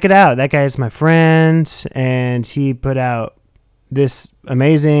 Check it out. That guy's my friend, and he put out this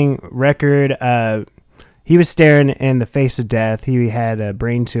amazing record. He was staring in the face of death. He had a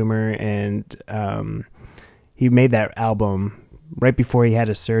brain tumor, and he made that album right before he had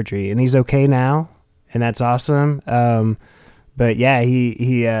his surgery, and he's okay now, and that's awesome. But yeah,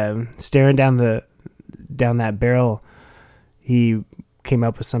 he staring down that barrel, he came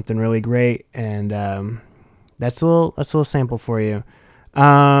up with something really great, and that's a little sample for you.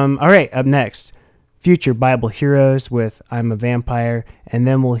 All right, up next, Future Bible Heroes with I'm a Vampire, and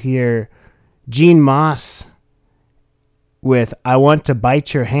then we'll hear Gene Moss with I Want to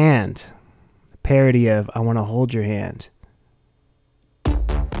Bite Your Hand, a parody of I Want to Hold Your Hand.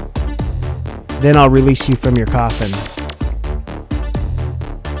 Then I'll release you from your coffin.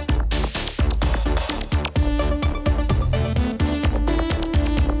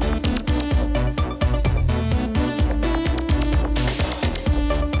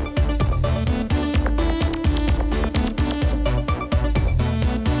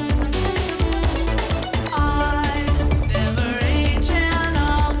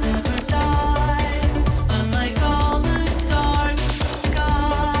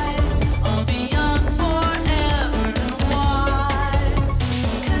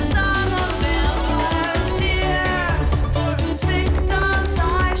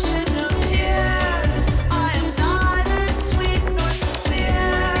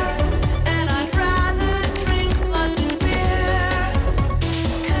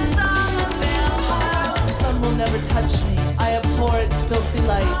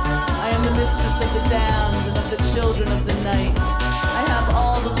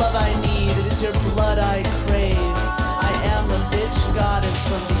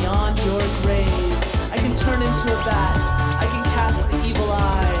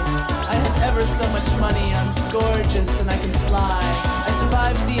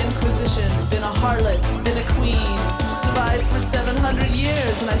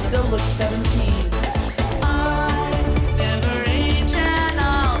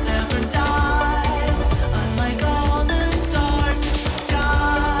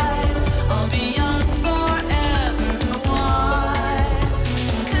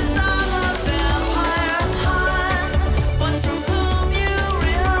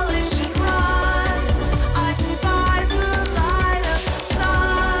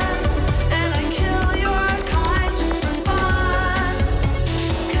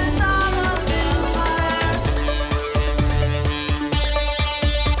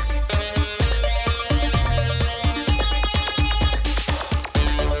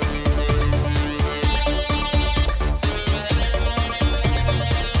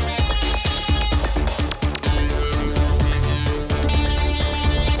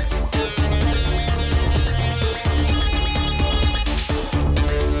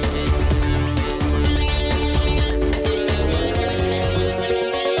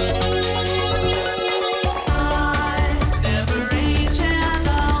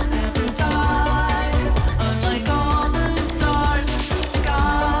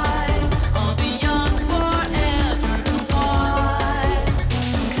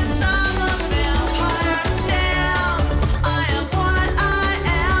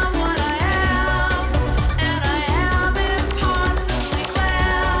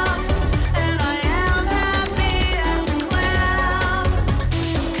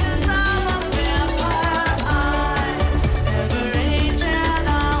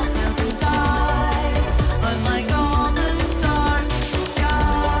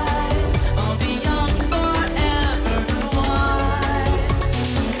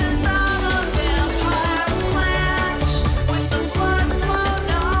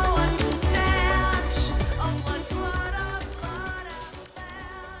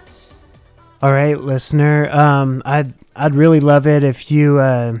 All right, listener. I'd really love it if you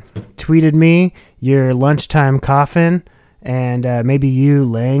tweeted me your lunchtime coffin and maybe you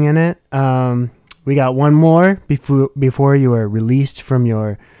laying in it. We got one more before you are released from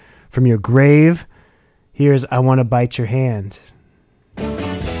your grave. Here's I Want to Bite Your Hand.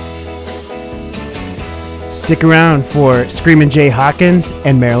 Stick around for Screamin' Jay Hawkins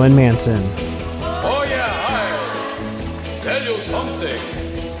and Marilyn Manson. Oh yeah, I tell you something.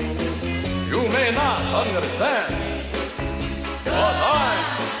 You may not understand, but I'm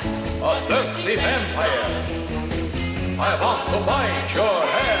a thirsty vampire. I want to bite your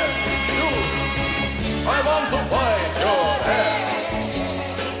head, shoot. I want to bite your head.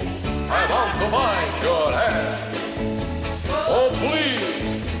 I want to bite your head. Oh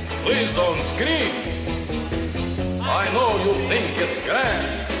please don't scream. I know you think it's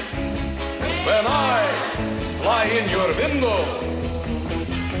grand when I fly in your window.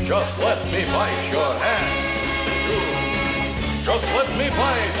 Just let me bite your hand. Just let me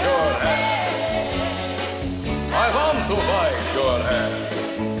bite your hand. I want to bite your hand.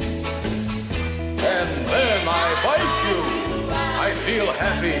 And then I bite you. I feel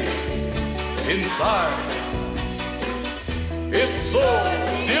happy inside. It's so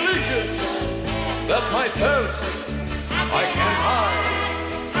delicious that my thirst I can't hide.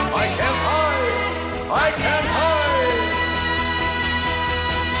 I can't hide. I can't hide.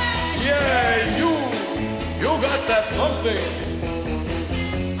 Yeah, you got that something.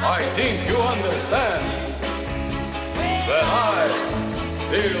 I think you understand that I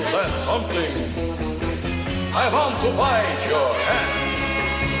feel that something. I want to bite your hand.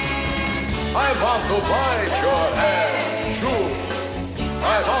 I want to bite your hand. Sure,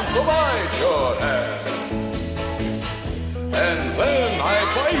 I want to bite your hand. And when I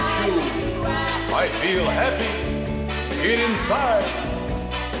bite you, I feel happy here inside.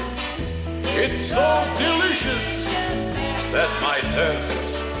 It's so delicious that my thirst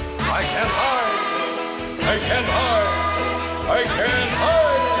I can't hide. I can't hide. I can't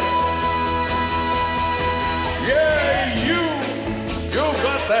hide. Yeah, you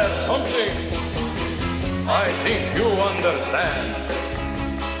got that something. I think you understand.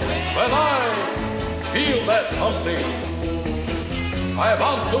 When I feel that something, I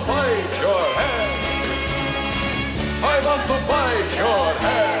want to bite your hand. I want to bite your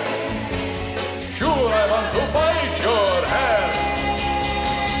hand. Sure, I want to bite your hand.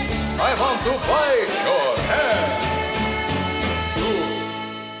 I want to bite your hand. Sure.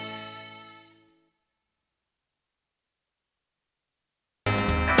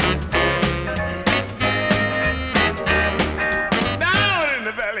 Down in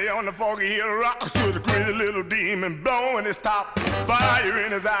the valley on the foggy hill rocks with a crazy little demon blowing his top. Fire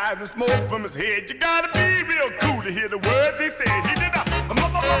in his eyes and smoke from his head. You gotta be real cool to hear the words he said. He did that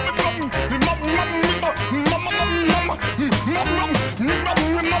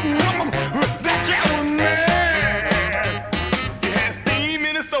cat was mad. He had steam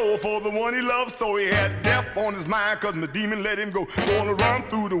in his soul for the one he loved, so he had death on his mind, cause my demon let him go. Gonna run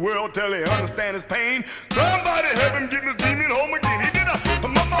through the world till he understand his pain. Somebody help him get this demon home again. He did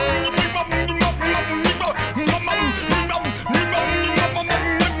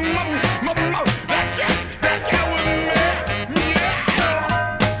that cat was mad.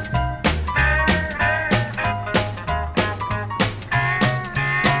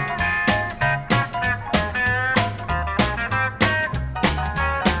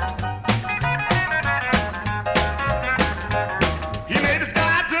 He made the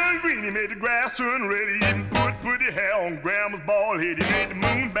sky turn green, he made the grass turn red, he even put pretty hair on grandma's bald head. He made the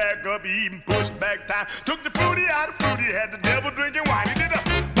moon back up, he even pushed back time. Took the fruity out of fruity, had the devil drinking wine. He did a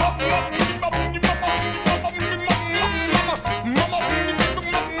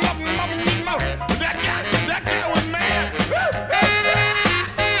that cat was mad.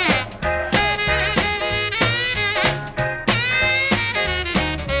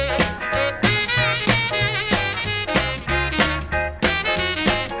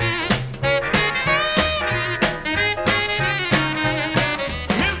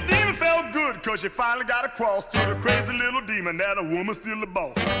 Miss Demon felt good cause she finally got across to the crazy little demon that a woman's still a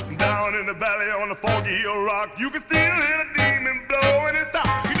boss. Down in the valley on the foggy hill rock, you can still hear the demon blowing his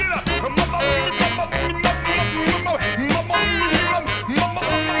top. He did that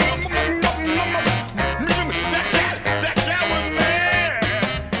cat was mad.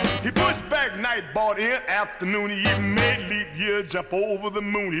 He pushed back night, bought in afternoon. He even made leap year jump over the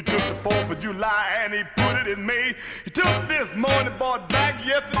moon. He took the 4th of July and he put it in May. He took this morning, bought back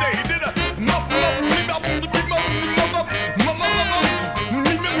yesterday. He did that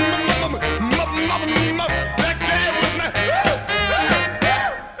cat was mad.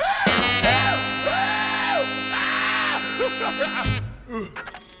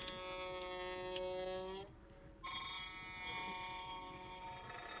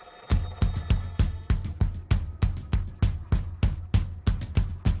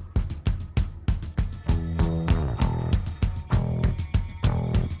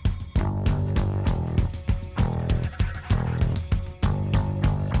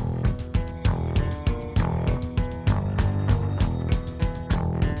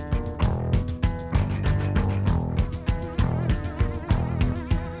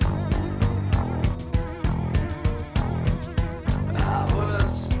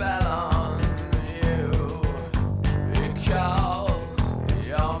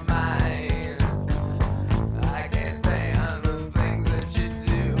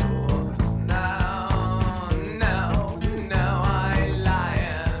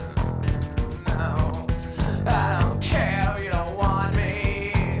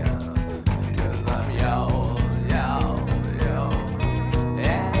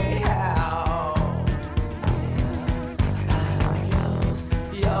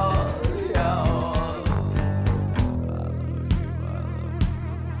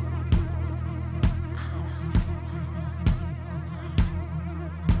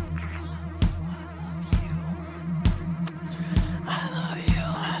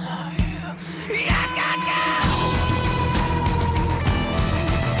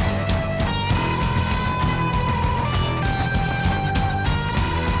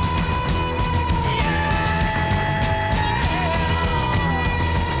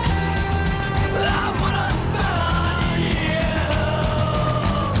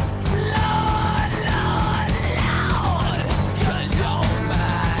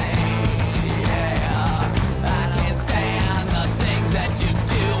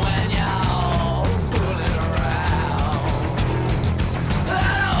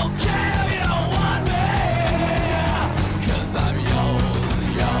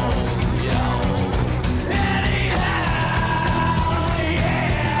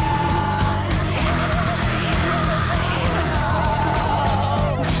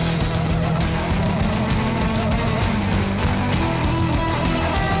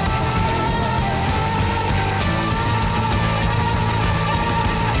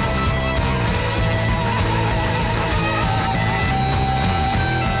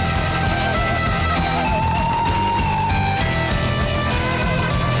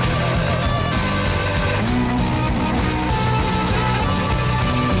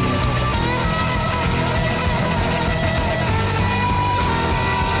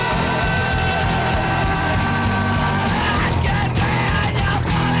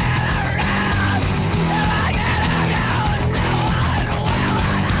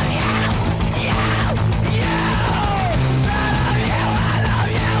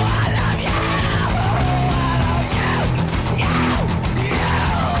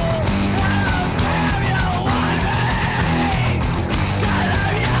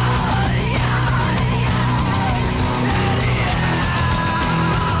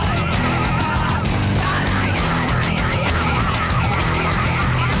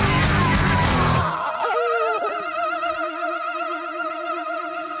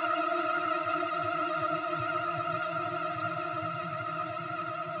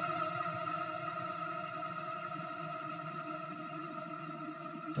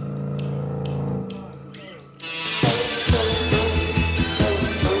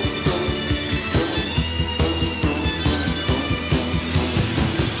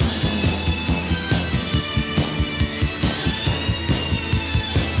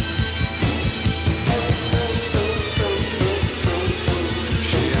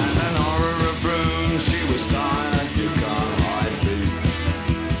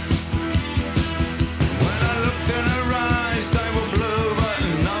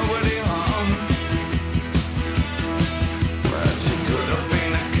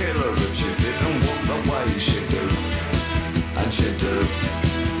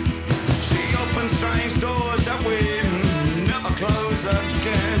 strange doors that we never close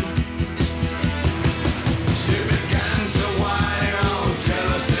again. She began to whine out,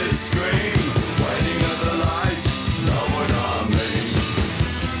 jealousy scream, waiting at the lights, know what I mean.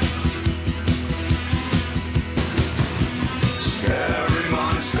 Scary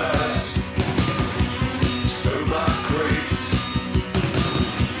monsters, super creeps,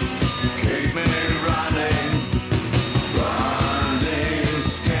 keep me running, running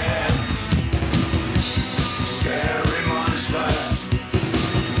scared. Scary monsters,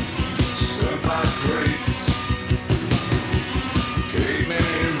 super creeps, keep me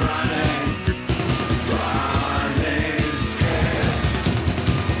running, running scared.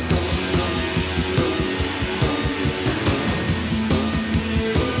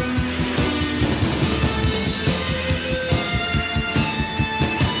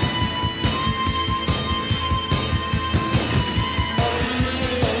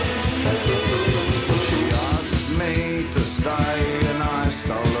 She asked me to stay and I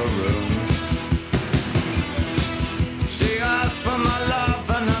stole a room. She asked for my love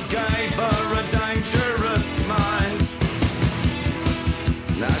and I gave her a dangerous mind.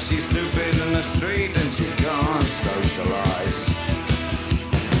 Now she's stupid in the street and she can't socialize.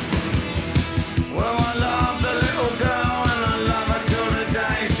 Well, I love the little girl and I love her till the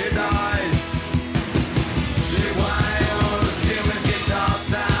day she dies. She wails, Jimmy's guitar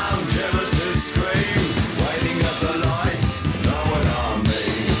sound, jealousy scream, waiting at the lights, know what I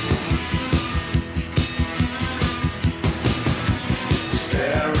mean.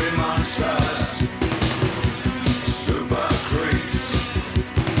 Scary monsters, super creeps,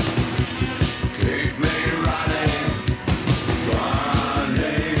 keep me running,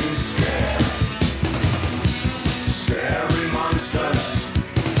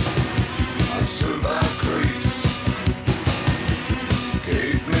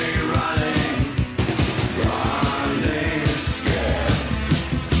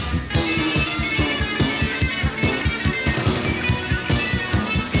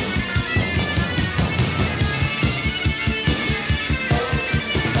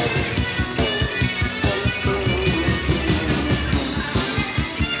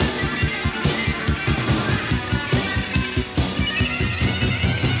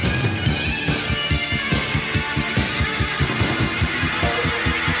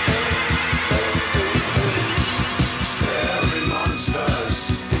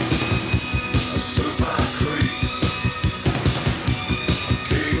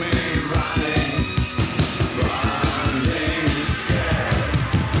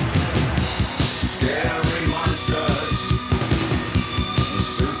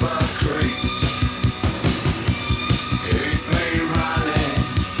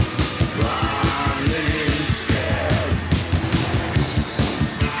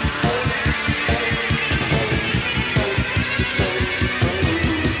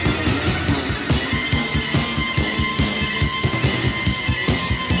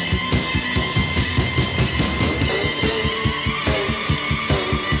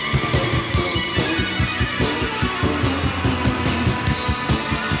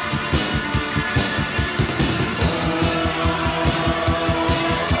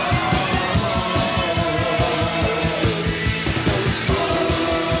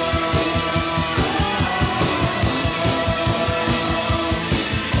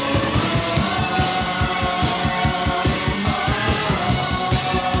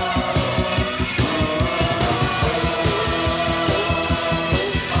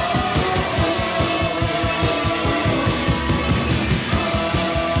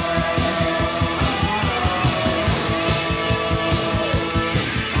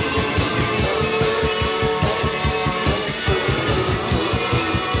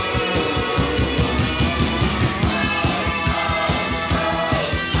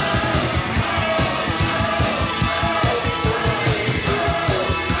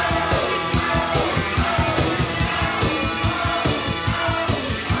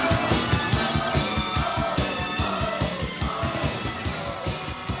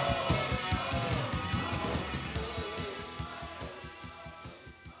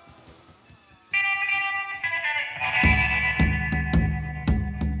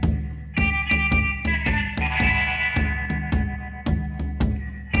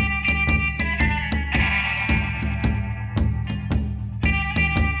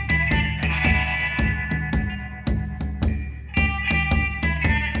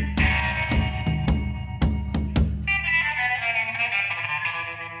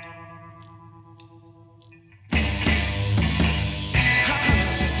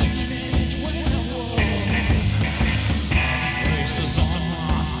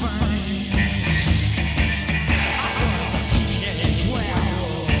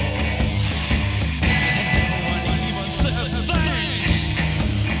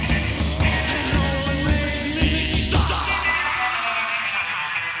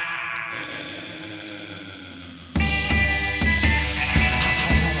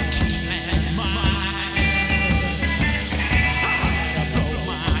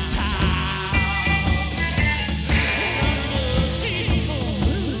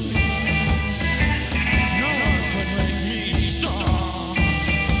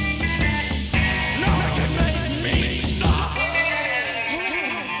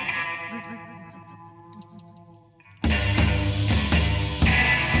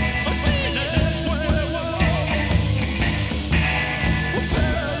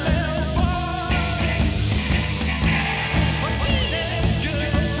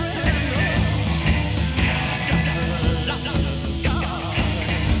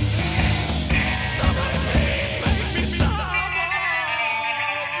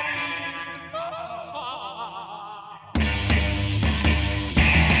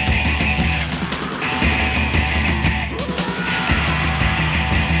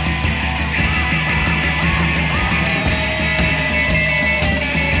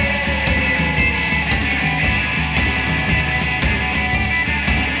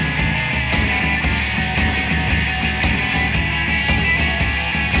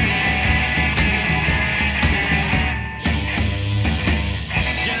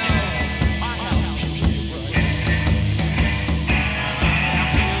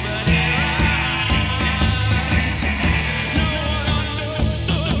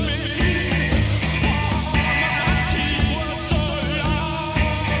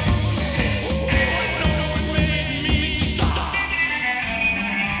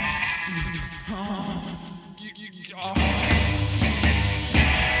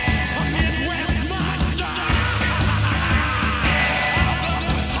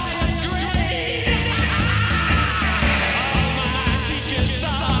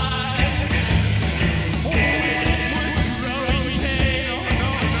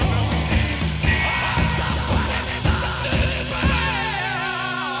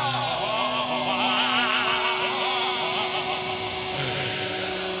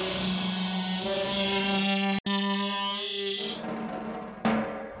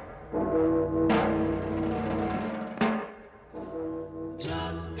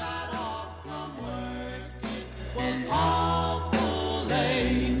 Just got off from work, it was awful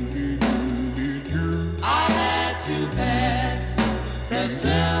late. I had to pass the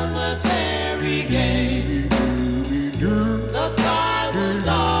cemetery gate. The sky was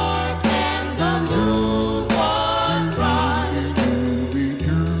dark and the moon was bright.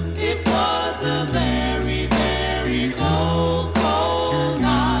 It was a very, very cold, cold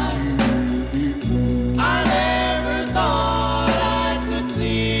night. I never thought I could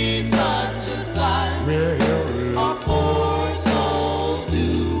see such a sight. A poor soul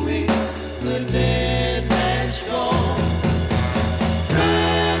doing the dead man's stroll.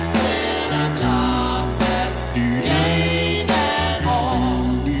 Dressed in a top hat, cane and all.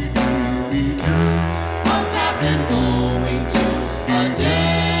 Must have been going to a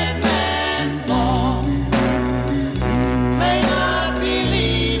dead man's ball. May not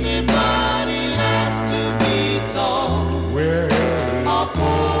believe it, but he has to be told. A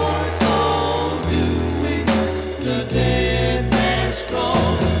poor soul doing the dead man's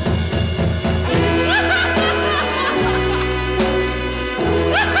stroll.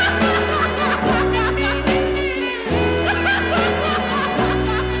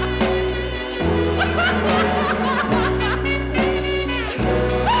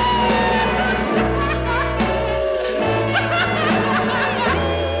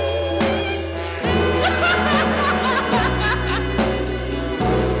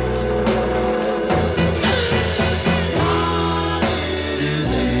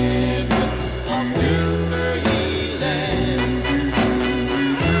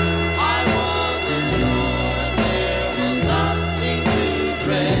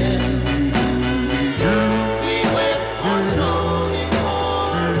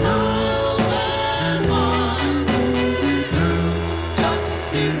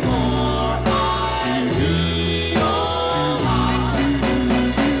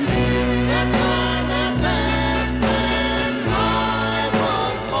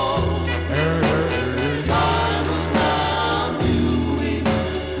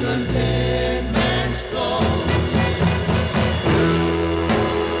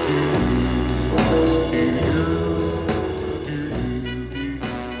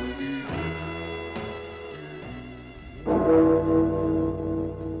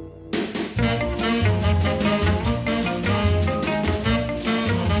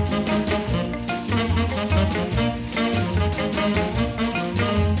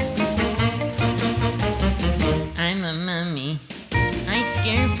 I'm a mummy. I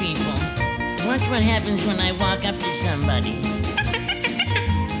scare people. Watch what happens when I walk up to somebody.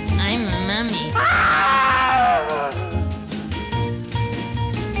 I'm a mummy.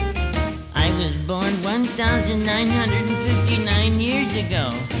 I was born 1,959 years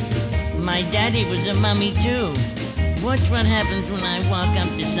ago. My daddy was a mummy too. Watch what happens when I walk up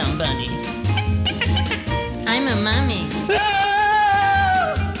to somebody. I'm a mummy.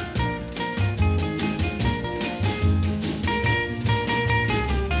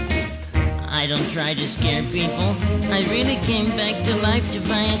 I don't try to scare people. I really came back to life to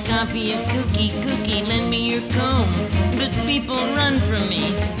buy a copy of Cookie. Cookie, lend me your comb. But people run from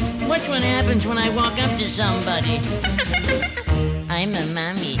me. Watch what happens when I walk up to somebody. I'm a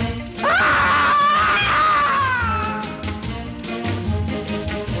mummy.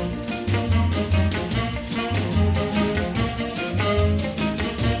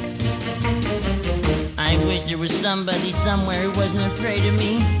 I wish there was somebody somewhere who wasn't afraid of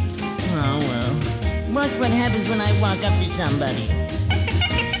me. Oh well. Watch what happens when I walk up to somebody.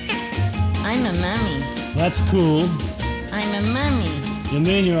 I'm a mummy. That's cool. I'm a mummy. You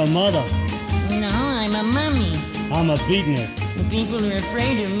mean you're a mother? No, I'm a mummy. I'm a beatnik. People are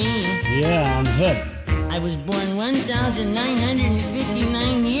afraid of me. Yeah, I'm hip. I was born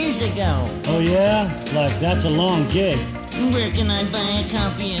 1,959 years ago. Oh yeah? Like that's a long gig. Where can I buy a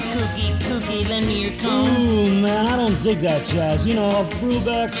copy of Cookie? Cookie, lend me your comb. Ooh, man, I don't dig that jazz. You know,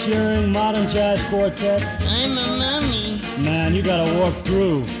 Brubeck, Shearing, modern jazz quartet. I'm a mummy. Man, you gotta work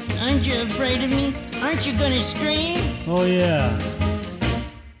through. Aren't you afraid of me? Aren't you gonna scream? Oh yeah.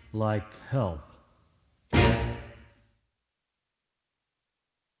 Like help.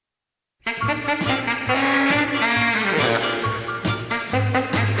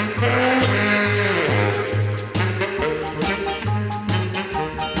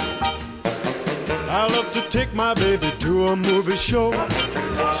 I love to take my baby to a movie show.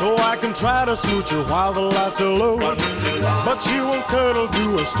 so I can try to smooch her while the lights are low. But she won't cuddle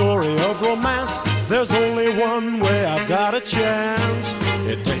to a story of romance. There's only one way I've got a chance.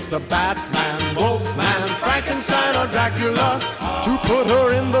 It takes the Batman, Wolfman, Frankenstein, or Dracula to put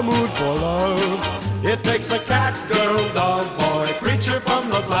her in the mood for love. It takes the cat, girl, dog, boy, creature from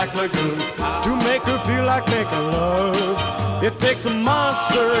the Black Lagoon to make her feel like making love. It takes a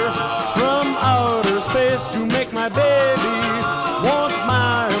monster from outer space to make my baby want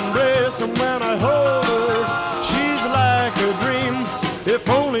my embrace. And when I hold her, she's like a dream. If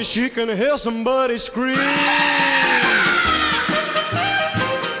only she can hear somebody scream.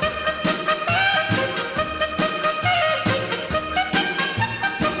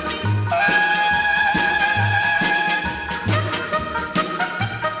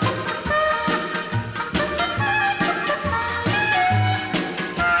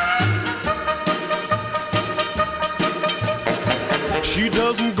 She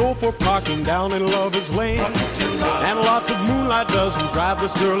doesn't go for parking down in Lover's Lane, and lots of moonlight doesn't drive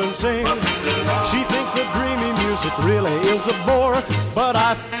this girl insane. She thinks that dreamy music really is a bore, but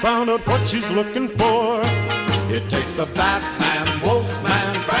I found out what she's looking for. It takes the Batman,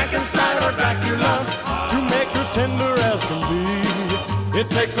 Wolfman, Frankenstein, or Dracula to make her tender as can be. It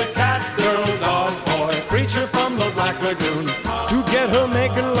takes a cat, girl, dog, boy, creature from the Black Lagoon to get her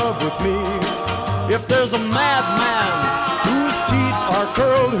making love with me. If there's a madman whose teeth are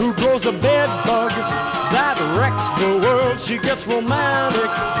curled, who grows a bed bug that wrecks the world, she gets romantic.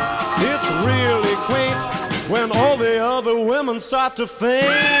 It's really quaint when all the other women start to faint.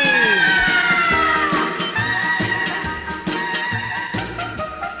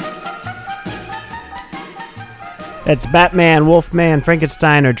 That's Batman, Wolfman,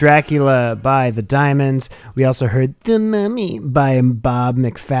 Frankenstein, or Dracula by the Diamonds. We also heard The Mummy by Bob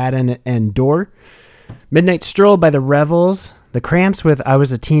McFadden and Dorr. Midnight Stroll by the Revels. The Cramps with I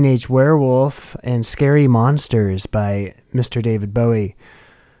Was a Teenage Werewolf. And Scary Monsters by Mr. David Bowie.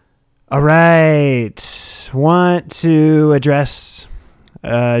 All right. Want to address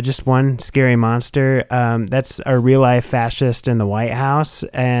just one scary monster. That's a real-life fascist in the White House.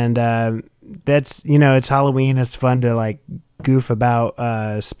 And that's, you know, it's Halloween. It's fun to, like, goof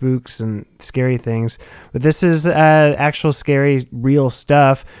about spooks and scary things. But this is actual scary, real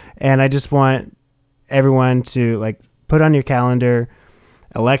stuff. And I just want everyone to, like, put on your calendar,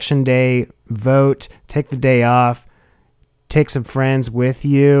 election day, vote, take the day off, take some friends with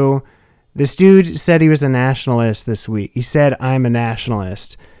you. This dude said he was a nationalist this week. He said, I'm a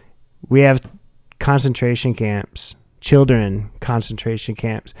nationalist. We have concentration camps, children concentration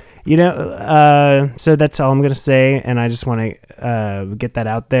camps. You know, so that's all I'm going to say, and I just want to get that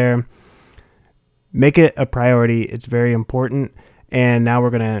out there. Make it a priority. It's very important. And now we're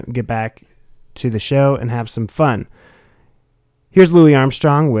going to get back to the show and have some fun. Here's Louis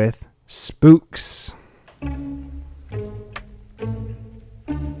Armstrong with Spooks. The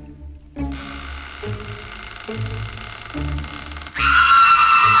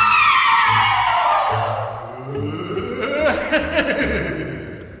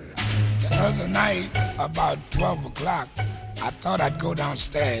other night, about 12 o'clock, I thought I'd go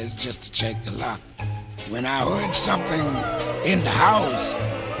downstairs just to check the lock. When I heard something in the house,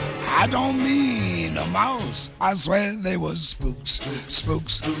 I don't mean a mouse. I swear they was spooks,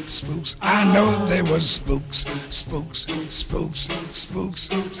 spooks, spooks. I know they was spooks, spooks, spooks, spooks.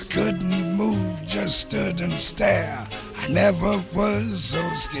 I couldn't move, just stood and stared. I never was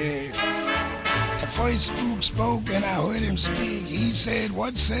so scared. The first spook spoke and I heard him speak. He said,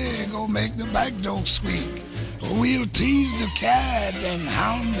 what say, go make the back door squeak. We'll tease the cat and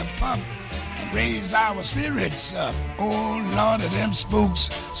hound the pup and raise our spirits up. Oh, Lord of them spooks,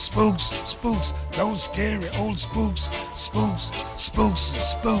 spooks, spooks. Those scary old spooks, spooks, spooks,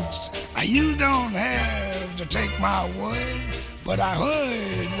 spooks. You don't have to take my word, but I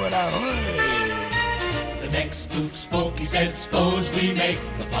heard what I heard. The next spook spoke, he said, suppose we make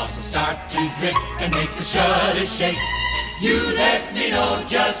the faucet start to drip and make the shutters shake. You let me know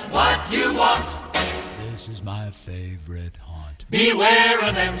just what you want. This is my favorite haunt. Beware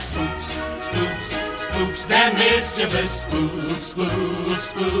of them spooks, spooks, spooks, them mischievous spooks, spooks,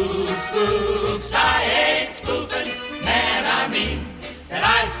 spooks, spooks. I ain't spoofing, man, I mean that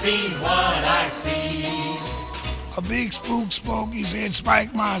I've seen what I've seen. A big spook spoke, he said,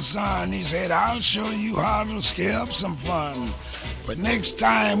 Spike, my son. He said, I'll show you how to scare up some fun. But next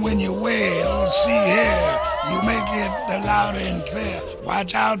time when you wail, see here, you make it loud and clear.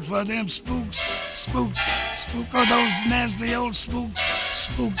 Watch out for them spooks, spooks, spooks. Oh, those nasty old spooks,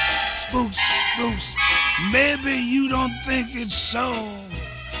 spooks, spooks, spooks. Maybe you don't think it's so,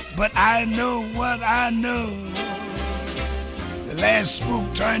 but I know what I know. The last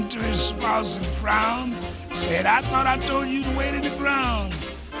spook turned to his spouse and frowned, said, I thought I told you to wait in the ground.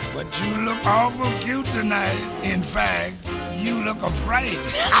 But you look awful cute tonight. In fact, you look afraid.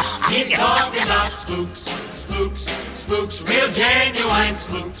 He's talking about spooks, spooks, spooks, real genuine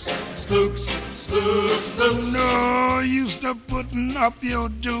spooks, spooks, spooks, spooks. No use to putting up your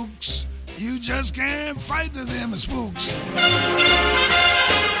dukes. You just can't fight them spooks.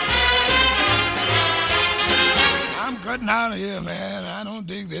 I'm cutting out of here, man. I don't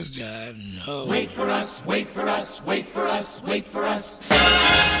dig this jive, no. Wait for us, wait for us, wait for us, wait for us.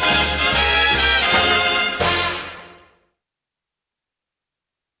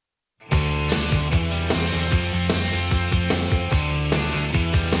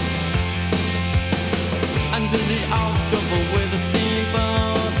 Under the October with the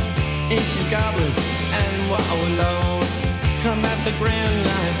steamboats, ancient goblins and wallows come at the grand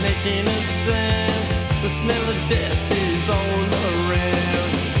line making a sound. The smell of death is all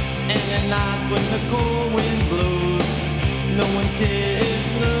around. And at night when the cold wind blows, no one cares,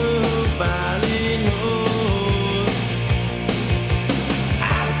 nobody knows. I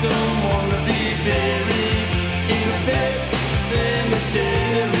don't wanna be buried in a pet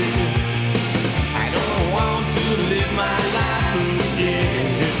cemetery. I don't want to live my life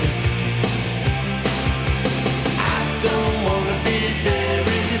again. I don't wanna be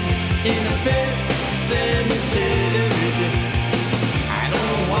buried in a pet cemetery. I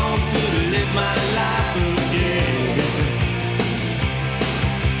don't want to live my life again.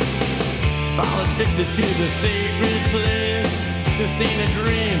 Fall addicted to the sacred place. This ain't a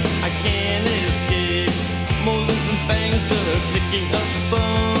dream, I can't escape. Molars and fangs that are picking up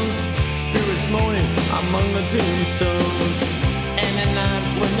bones. Spirits moaning among the tombstones. And at night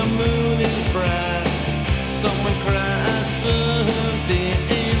when the moon is bright, someone cries something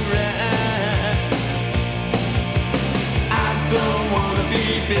ain't right. I don't wanna be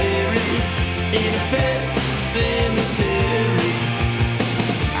buried in a pet cemetery.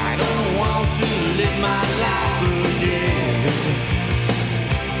 I don't want to live my life again.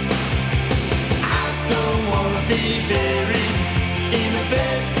 I don't wanna be buried in a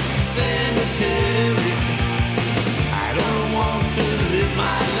pet cemetery. I don't want to live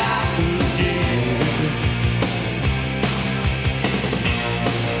my life again.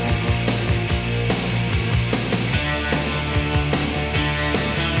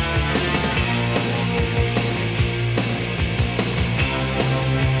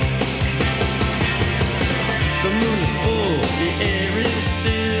 The moon is full, the air is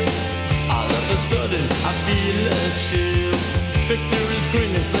still. All of a sudden I feel a chill. Victor is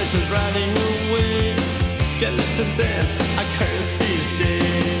grinning, flesh is riding away. Skeleton dance, I curse these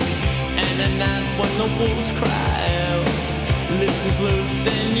days. And at night when the wolves cry out, listen close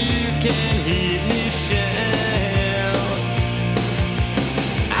and you can hear me shout.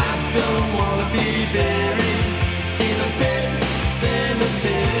 I don't wanna be buried in a pet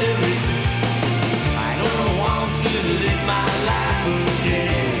cemetery. I don't want to live my life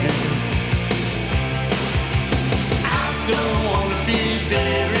again. I don't wanna be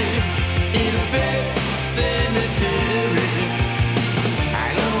buried in a pet cemetery. I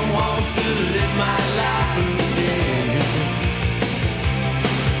don't want to live my life again.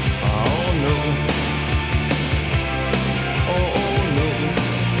 Oh no. Oh no.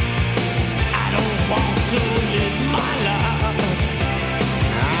 I don't want to live my life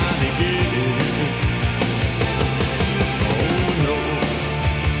again. Oh no.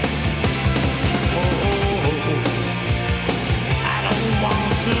 Oh, I don't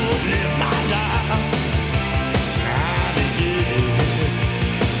want to live my life again.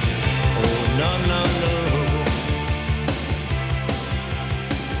 Oh no, no, no.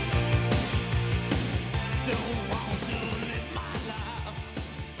 Don't want to live my life.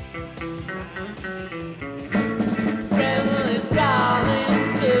 Grandma's darling,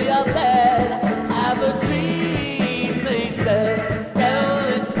 to your bed, have a dream, they said.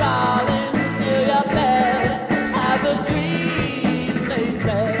 Grandma's darling, to your bed, have a dream, they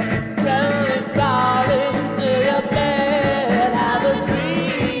said. Grandma's darling, to your bed, have a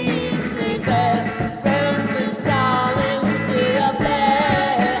dream, they said. Grandma's darling, to your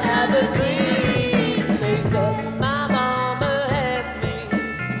bed, have a dream, they said. My mama asked me,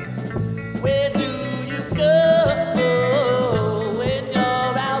 where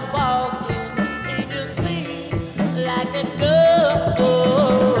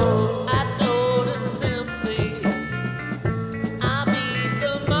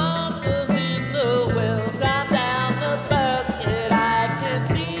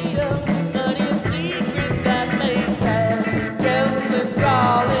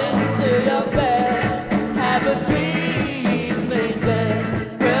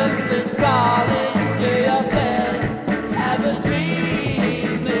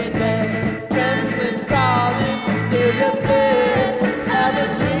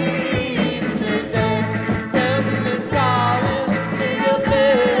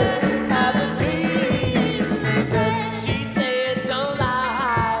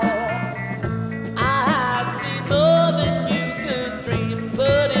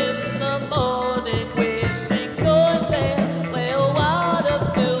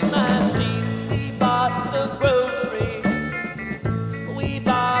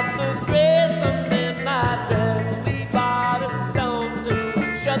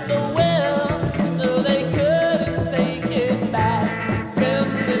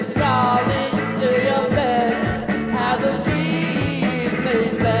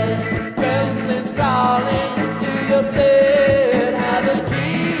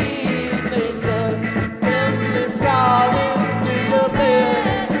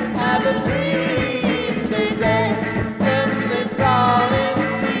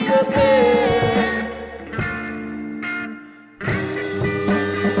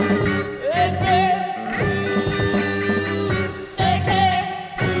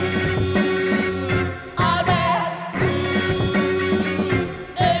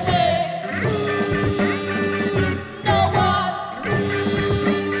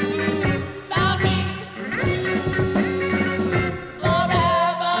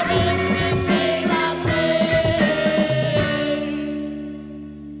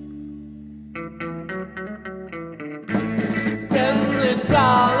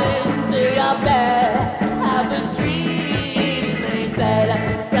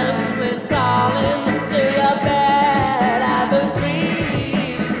Gremlins crawling to your bed. Have a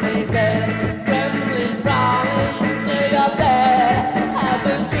dream, they said. Gremlins crawling to your bed. Have a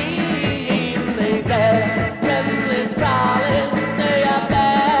dream, they said. Gremlins crawling to your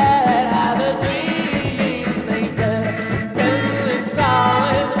bed. Have a dream, they said. Gremlins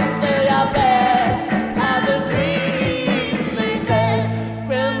crawling to your bed. Have a dream, they said.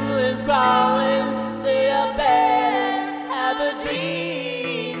 Gremlins crawling to your bed. Have a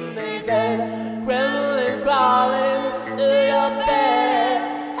dream, they said. Gremlins crawling to your bed.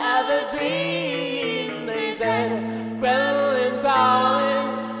 Have a dream, they said. Gremlins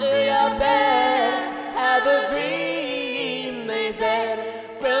crawling to your bed. Have a dream, they said.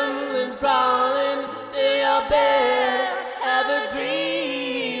 Gremlins crawling to your bed. Have a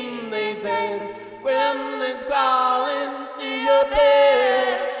dream, they said. Gremlins crawling to your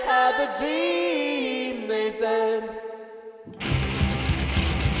bed. Have a dream, they said.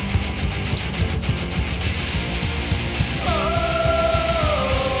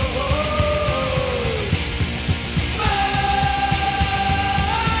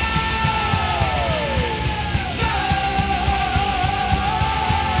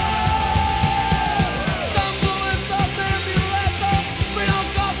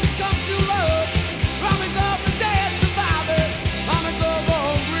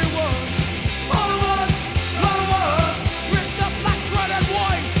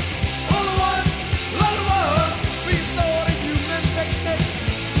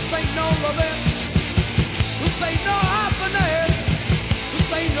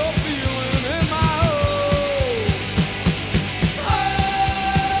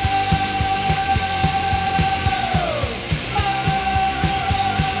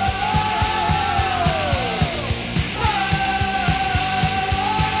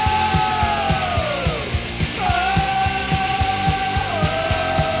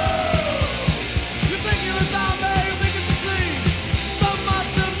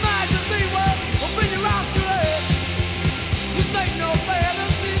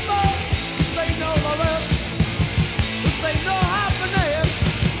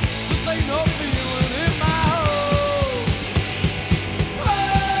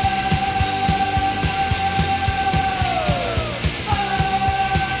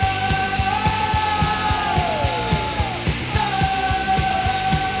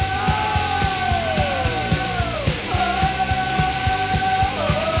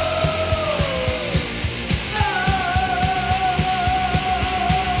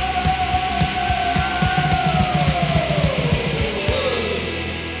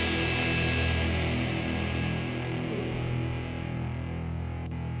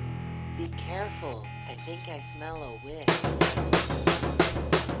 Be careful. I think I smell a witch.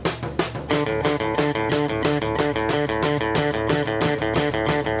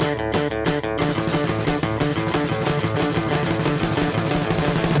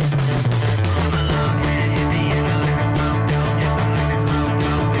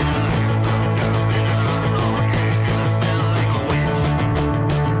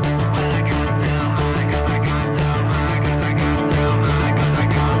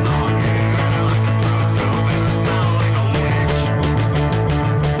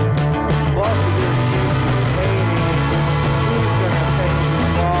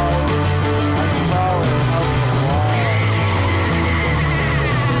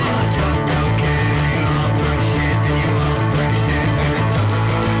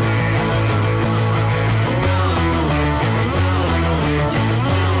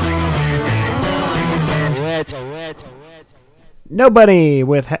 Nobody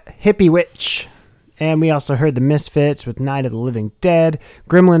with Hippie Witch. And we also heard the Misfits with Night of the Living Dead,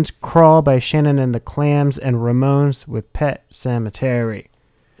 Gremlins Crawl by Shannon and the Clams, and Ramones with Pet Cemetery.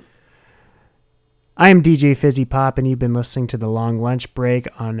 I am DJ Fizzy Pop, and you've been listening to The Long Lunch Break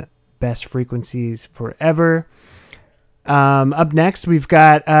on Best Frequencies Forever. Up next, we've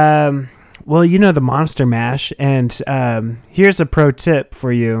got, well, you know the Monster Mash, and here's a pro tip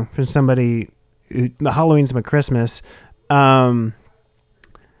for you from somebody who Halloween's my Christmas.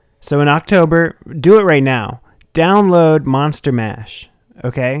 So in October, do it right now. Download Monster Mash.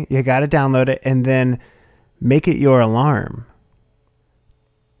 Okay? You got to download it and then make it your alarm.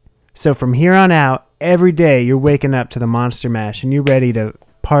 So from here on out, every day you're waking up to the Monster Mash and you're ready to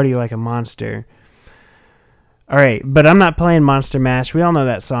party like a monster. All right, but I'm not playing Monster Mash. We all know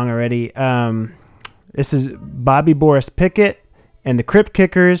that song already. This is Bobby Boris Pickett and the Crypt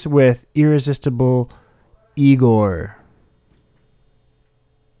Kickers with Irresistible Igor.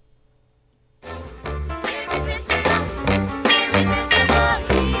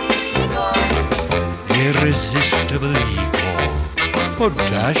 Irresistible Igor a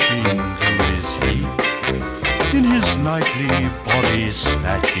dashing who is he. In his nightly body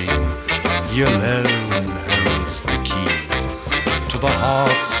snatching, he alone holds the key to the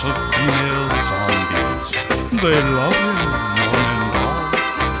hearts of female zombies. They love him, one and all.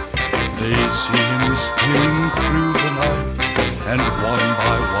 They see him stealing through the night, and one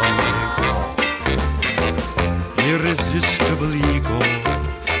by one they fall. Irresistible ego,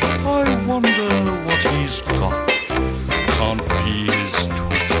 I wonder what he's got. Can't be his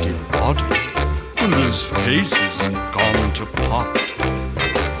twisted body, and his face is gone to pot.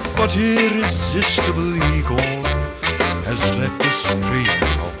 But irresistible ego has left a streak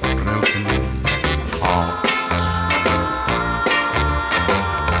of broken hearts.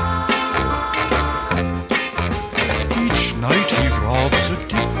 Each night he robs a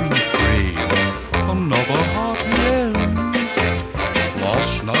different grave, another heart ends.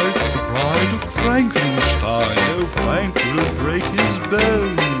 Last night the bride of Frankenstein, oh Frank will break his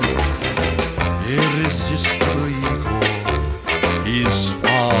bones. Irresistible ego, he's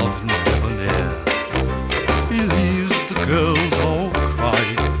suave and debonair. He leaves the girls all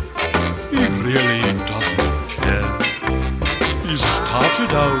crying, he really doesn't care. He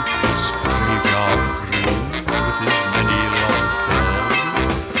started out this graveyard groom with his many love affairs.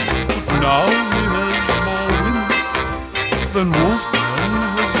 Now he has more women than Wolfman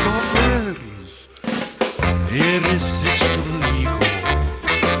has got hairs. Irresistible ego,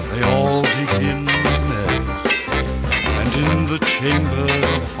 they all dig in the mess, and in the chamber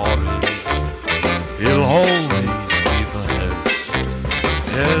of horrors, he'll always be the host.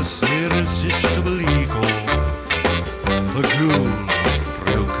 Yes, irresistible ego, the ghoul of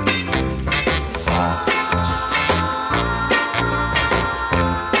broken hearts.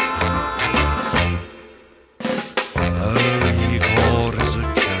 Oh, Igor is a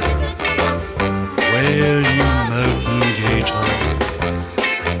cherub. Wail, you mountain gator.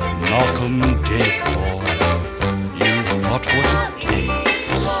 Knock 'em dead, boy. You've got what it takes.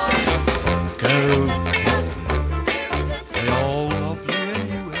 Go get 'em. They all love you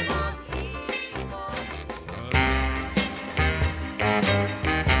anyway.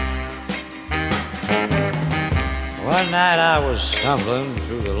 One night I was stumbling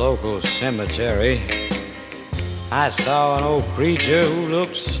through the local cemetery. I saw an old creature who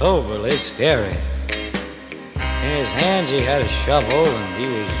looked soberly scary. In his hands he had a shovel and he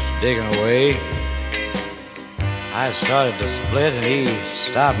was digging away. I started to split and he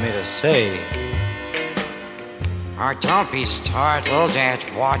stopped me to say, Oh, don't be startled at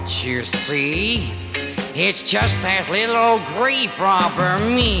what you see. It's just that little old grave robber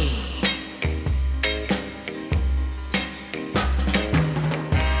me.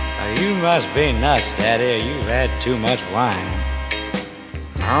 You must be nuts, Daddy. You've had too much wine.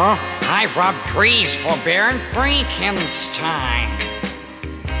 Oh, I robbed graves for Baron Frankenstein.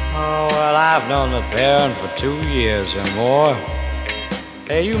 Oh, well, I've known the Baron for 2 years or more.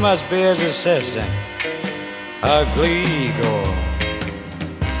 Hey, you must be his assistant. Ugly Igor.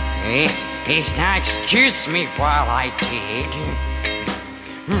 Yes, now excuse me while I dig.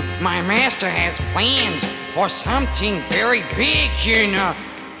 My master has plans for something very big, you know.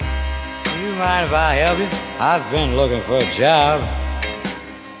 You mind if I help you? I've been looking for a job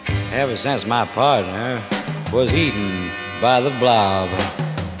ever since my partner was eaten by the blob.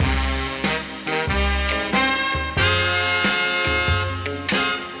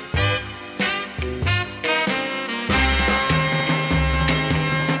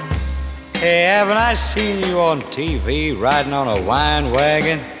 Hey, haven't I seen you on TV riding on a wine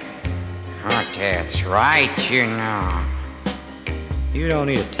wagon? Oh, that's right, you know. You don't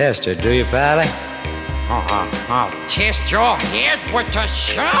need a tester, do you, Pally? I'll test your head with a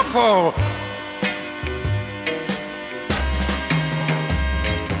shovel.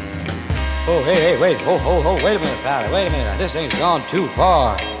 Oh, hey, wait. Wait a minute, Pally. Wait a minute. This thing's gone too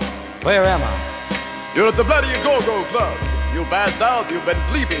far. Where am I? You're at the Bloody Go-Go Club. You passed out. You've been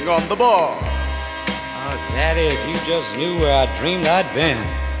sleeping on the bar. Oh, Daddy, if you just knew where I dreamed I'd been.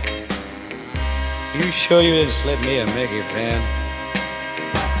 You sure you didn't slip me a Mickey, Finn?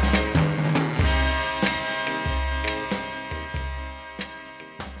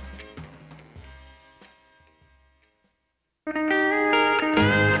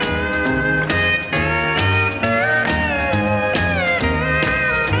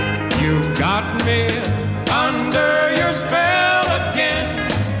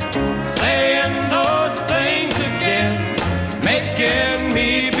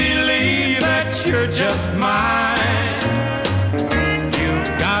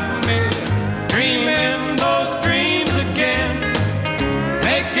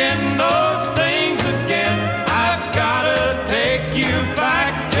 You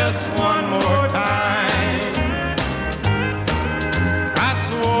just one more time. I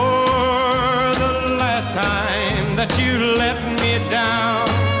swore the last time that you let me down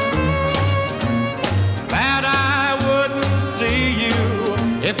that I wouldn't see you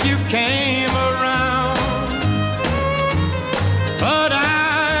if you came around. But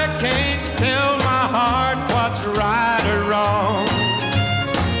I can't tell my heart what's right or wrong.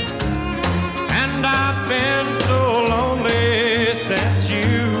 And I've been so lonely since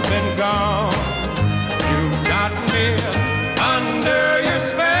you've been gone. You got me under your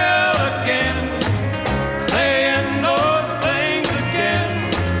spell again, saying those things again,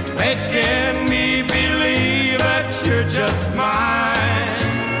 making me believe that you're just mine.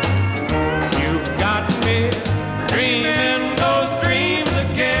 You've got me dreaming those dreams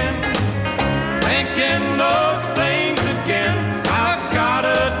again, thinking those things again. I've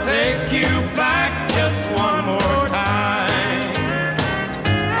gotta take you back just one more time.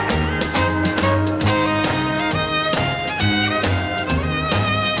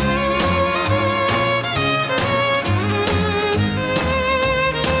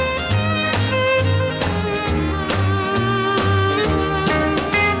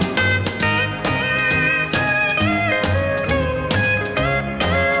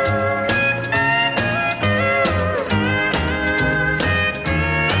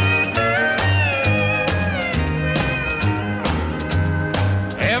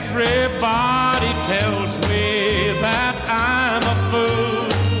 Everybody tells me that I'm a fool,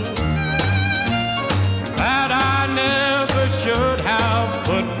 that I never should have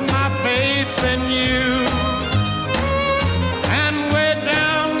put my faith in you. And way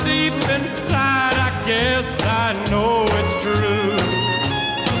down deep inside, I guess I know it's true.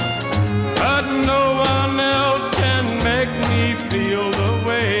 But no one else can make me feel the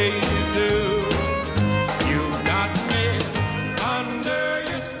way you do. You got me under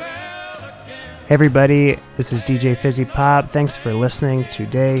your spell. Hey everybody, this is DJ Fizzy Pop. Thanks for listening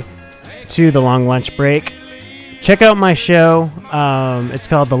today to The Long Lunch Break. Check out my show. It's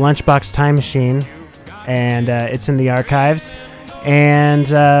called The Lunchbox Time Machine, and it's in the archives. And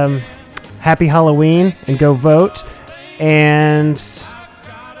happy Halloween, and go vote. And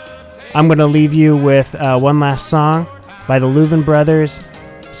I'm going to leave you with one last song by the Louvin Brothers,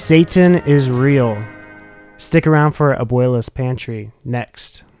 Satan is Real. Stick around for Abuela's Pantry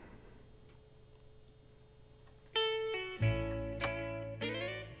next.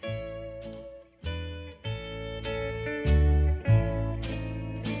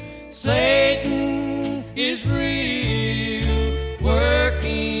 Satan is real,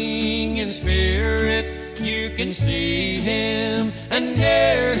 working in spirit. You can see him and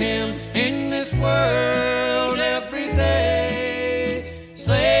hear him in this world every day.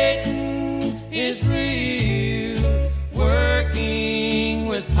 Satan is real, working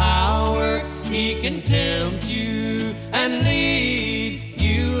with power. He can tempt you and lead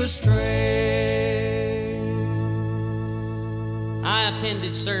you astray. I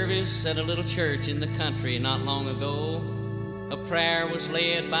attended service at a little church in the country not long ago. A prayer was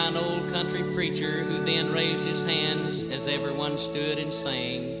led by an old country preacher who then raised his hands as everyone stood and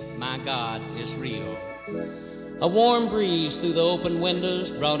sang, "My God is real." A warm breeze through the open windows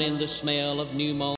brought in the smell of new mown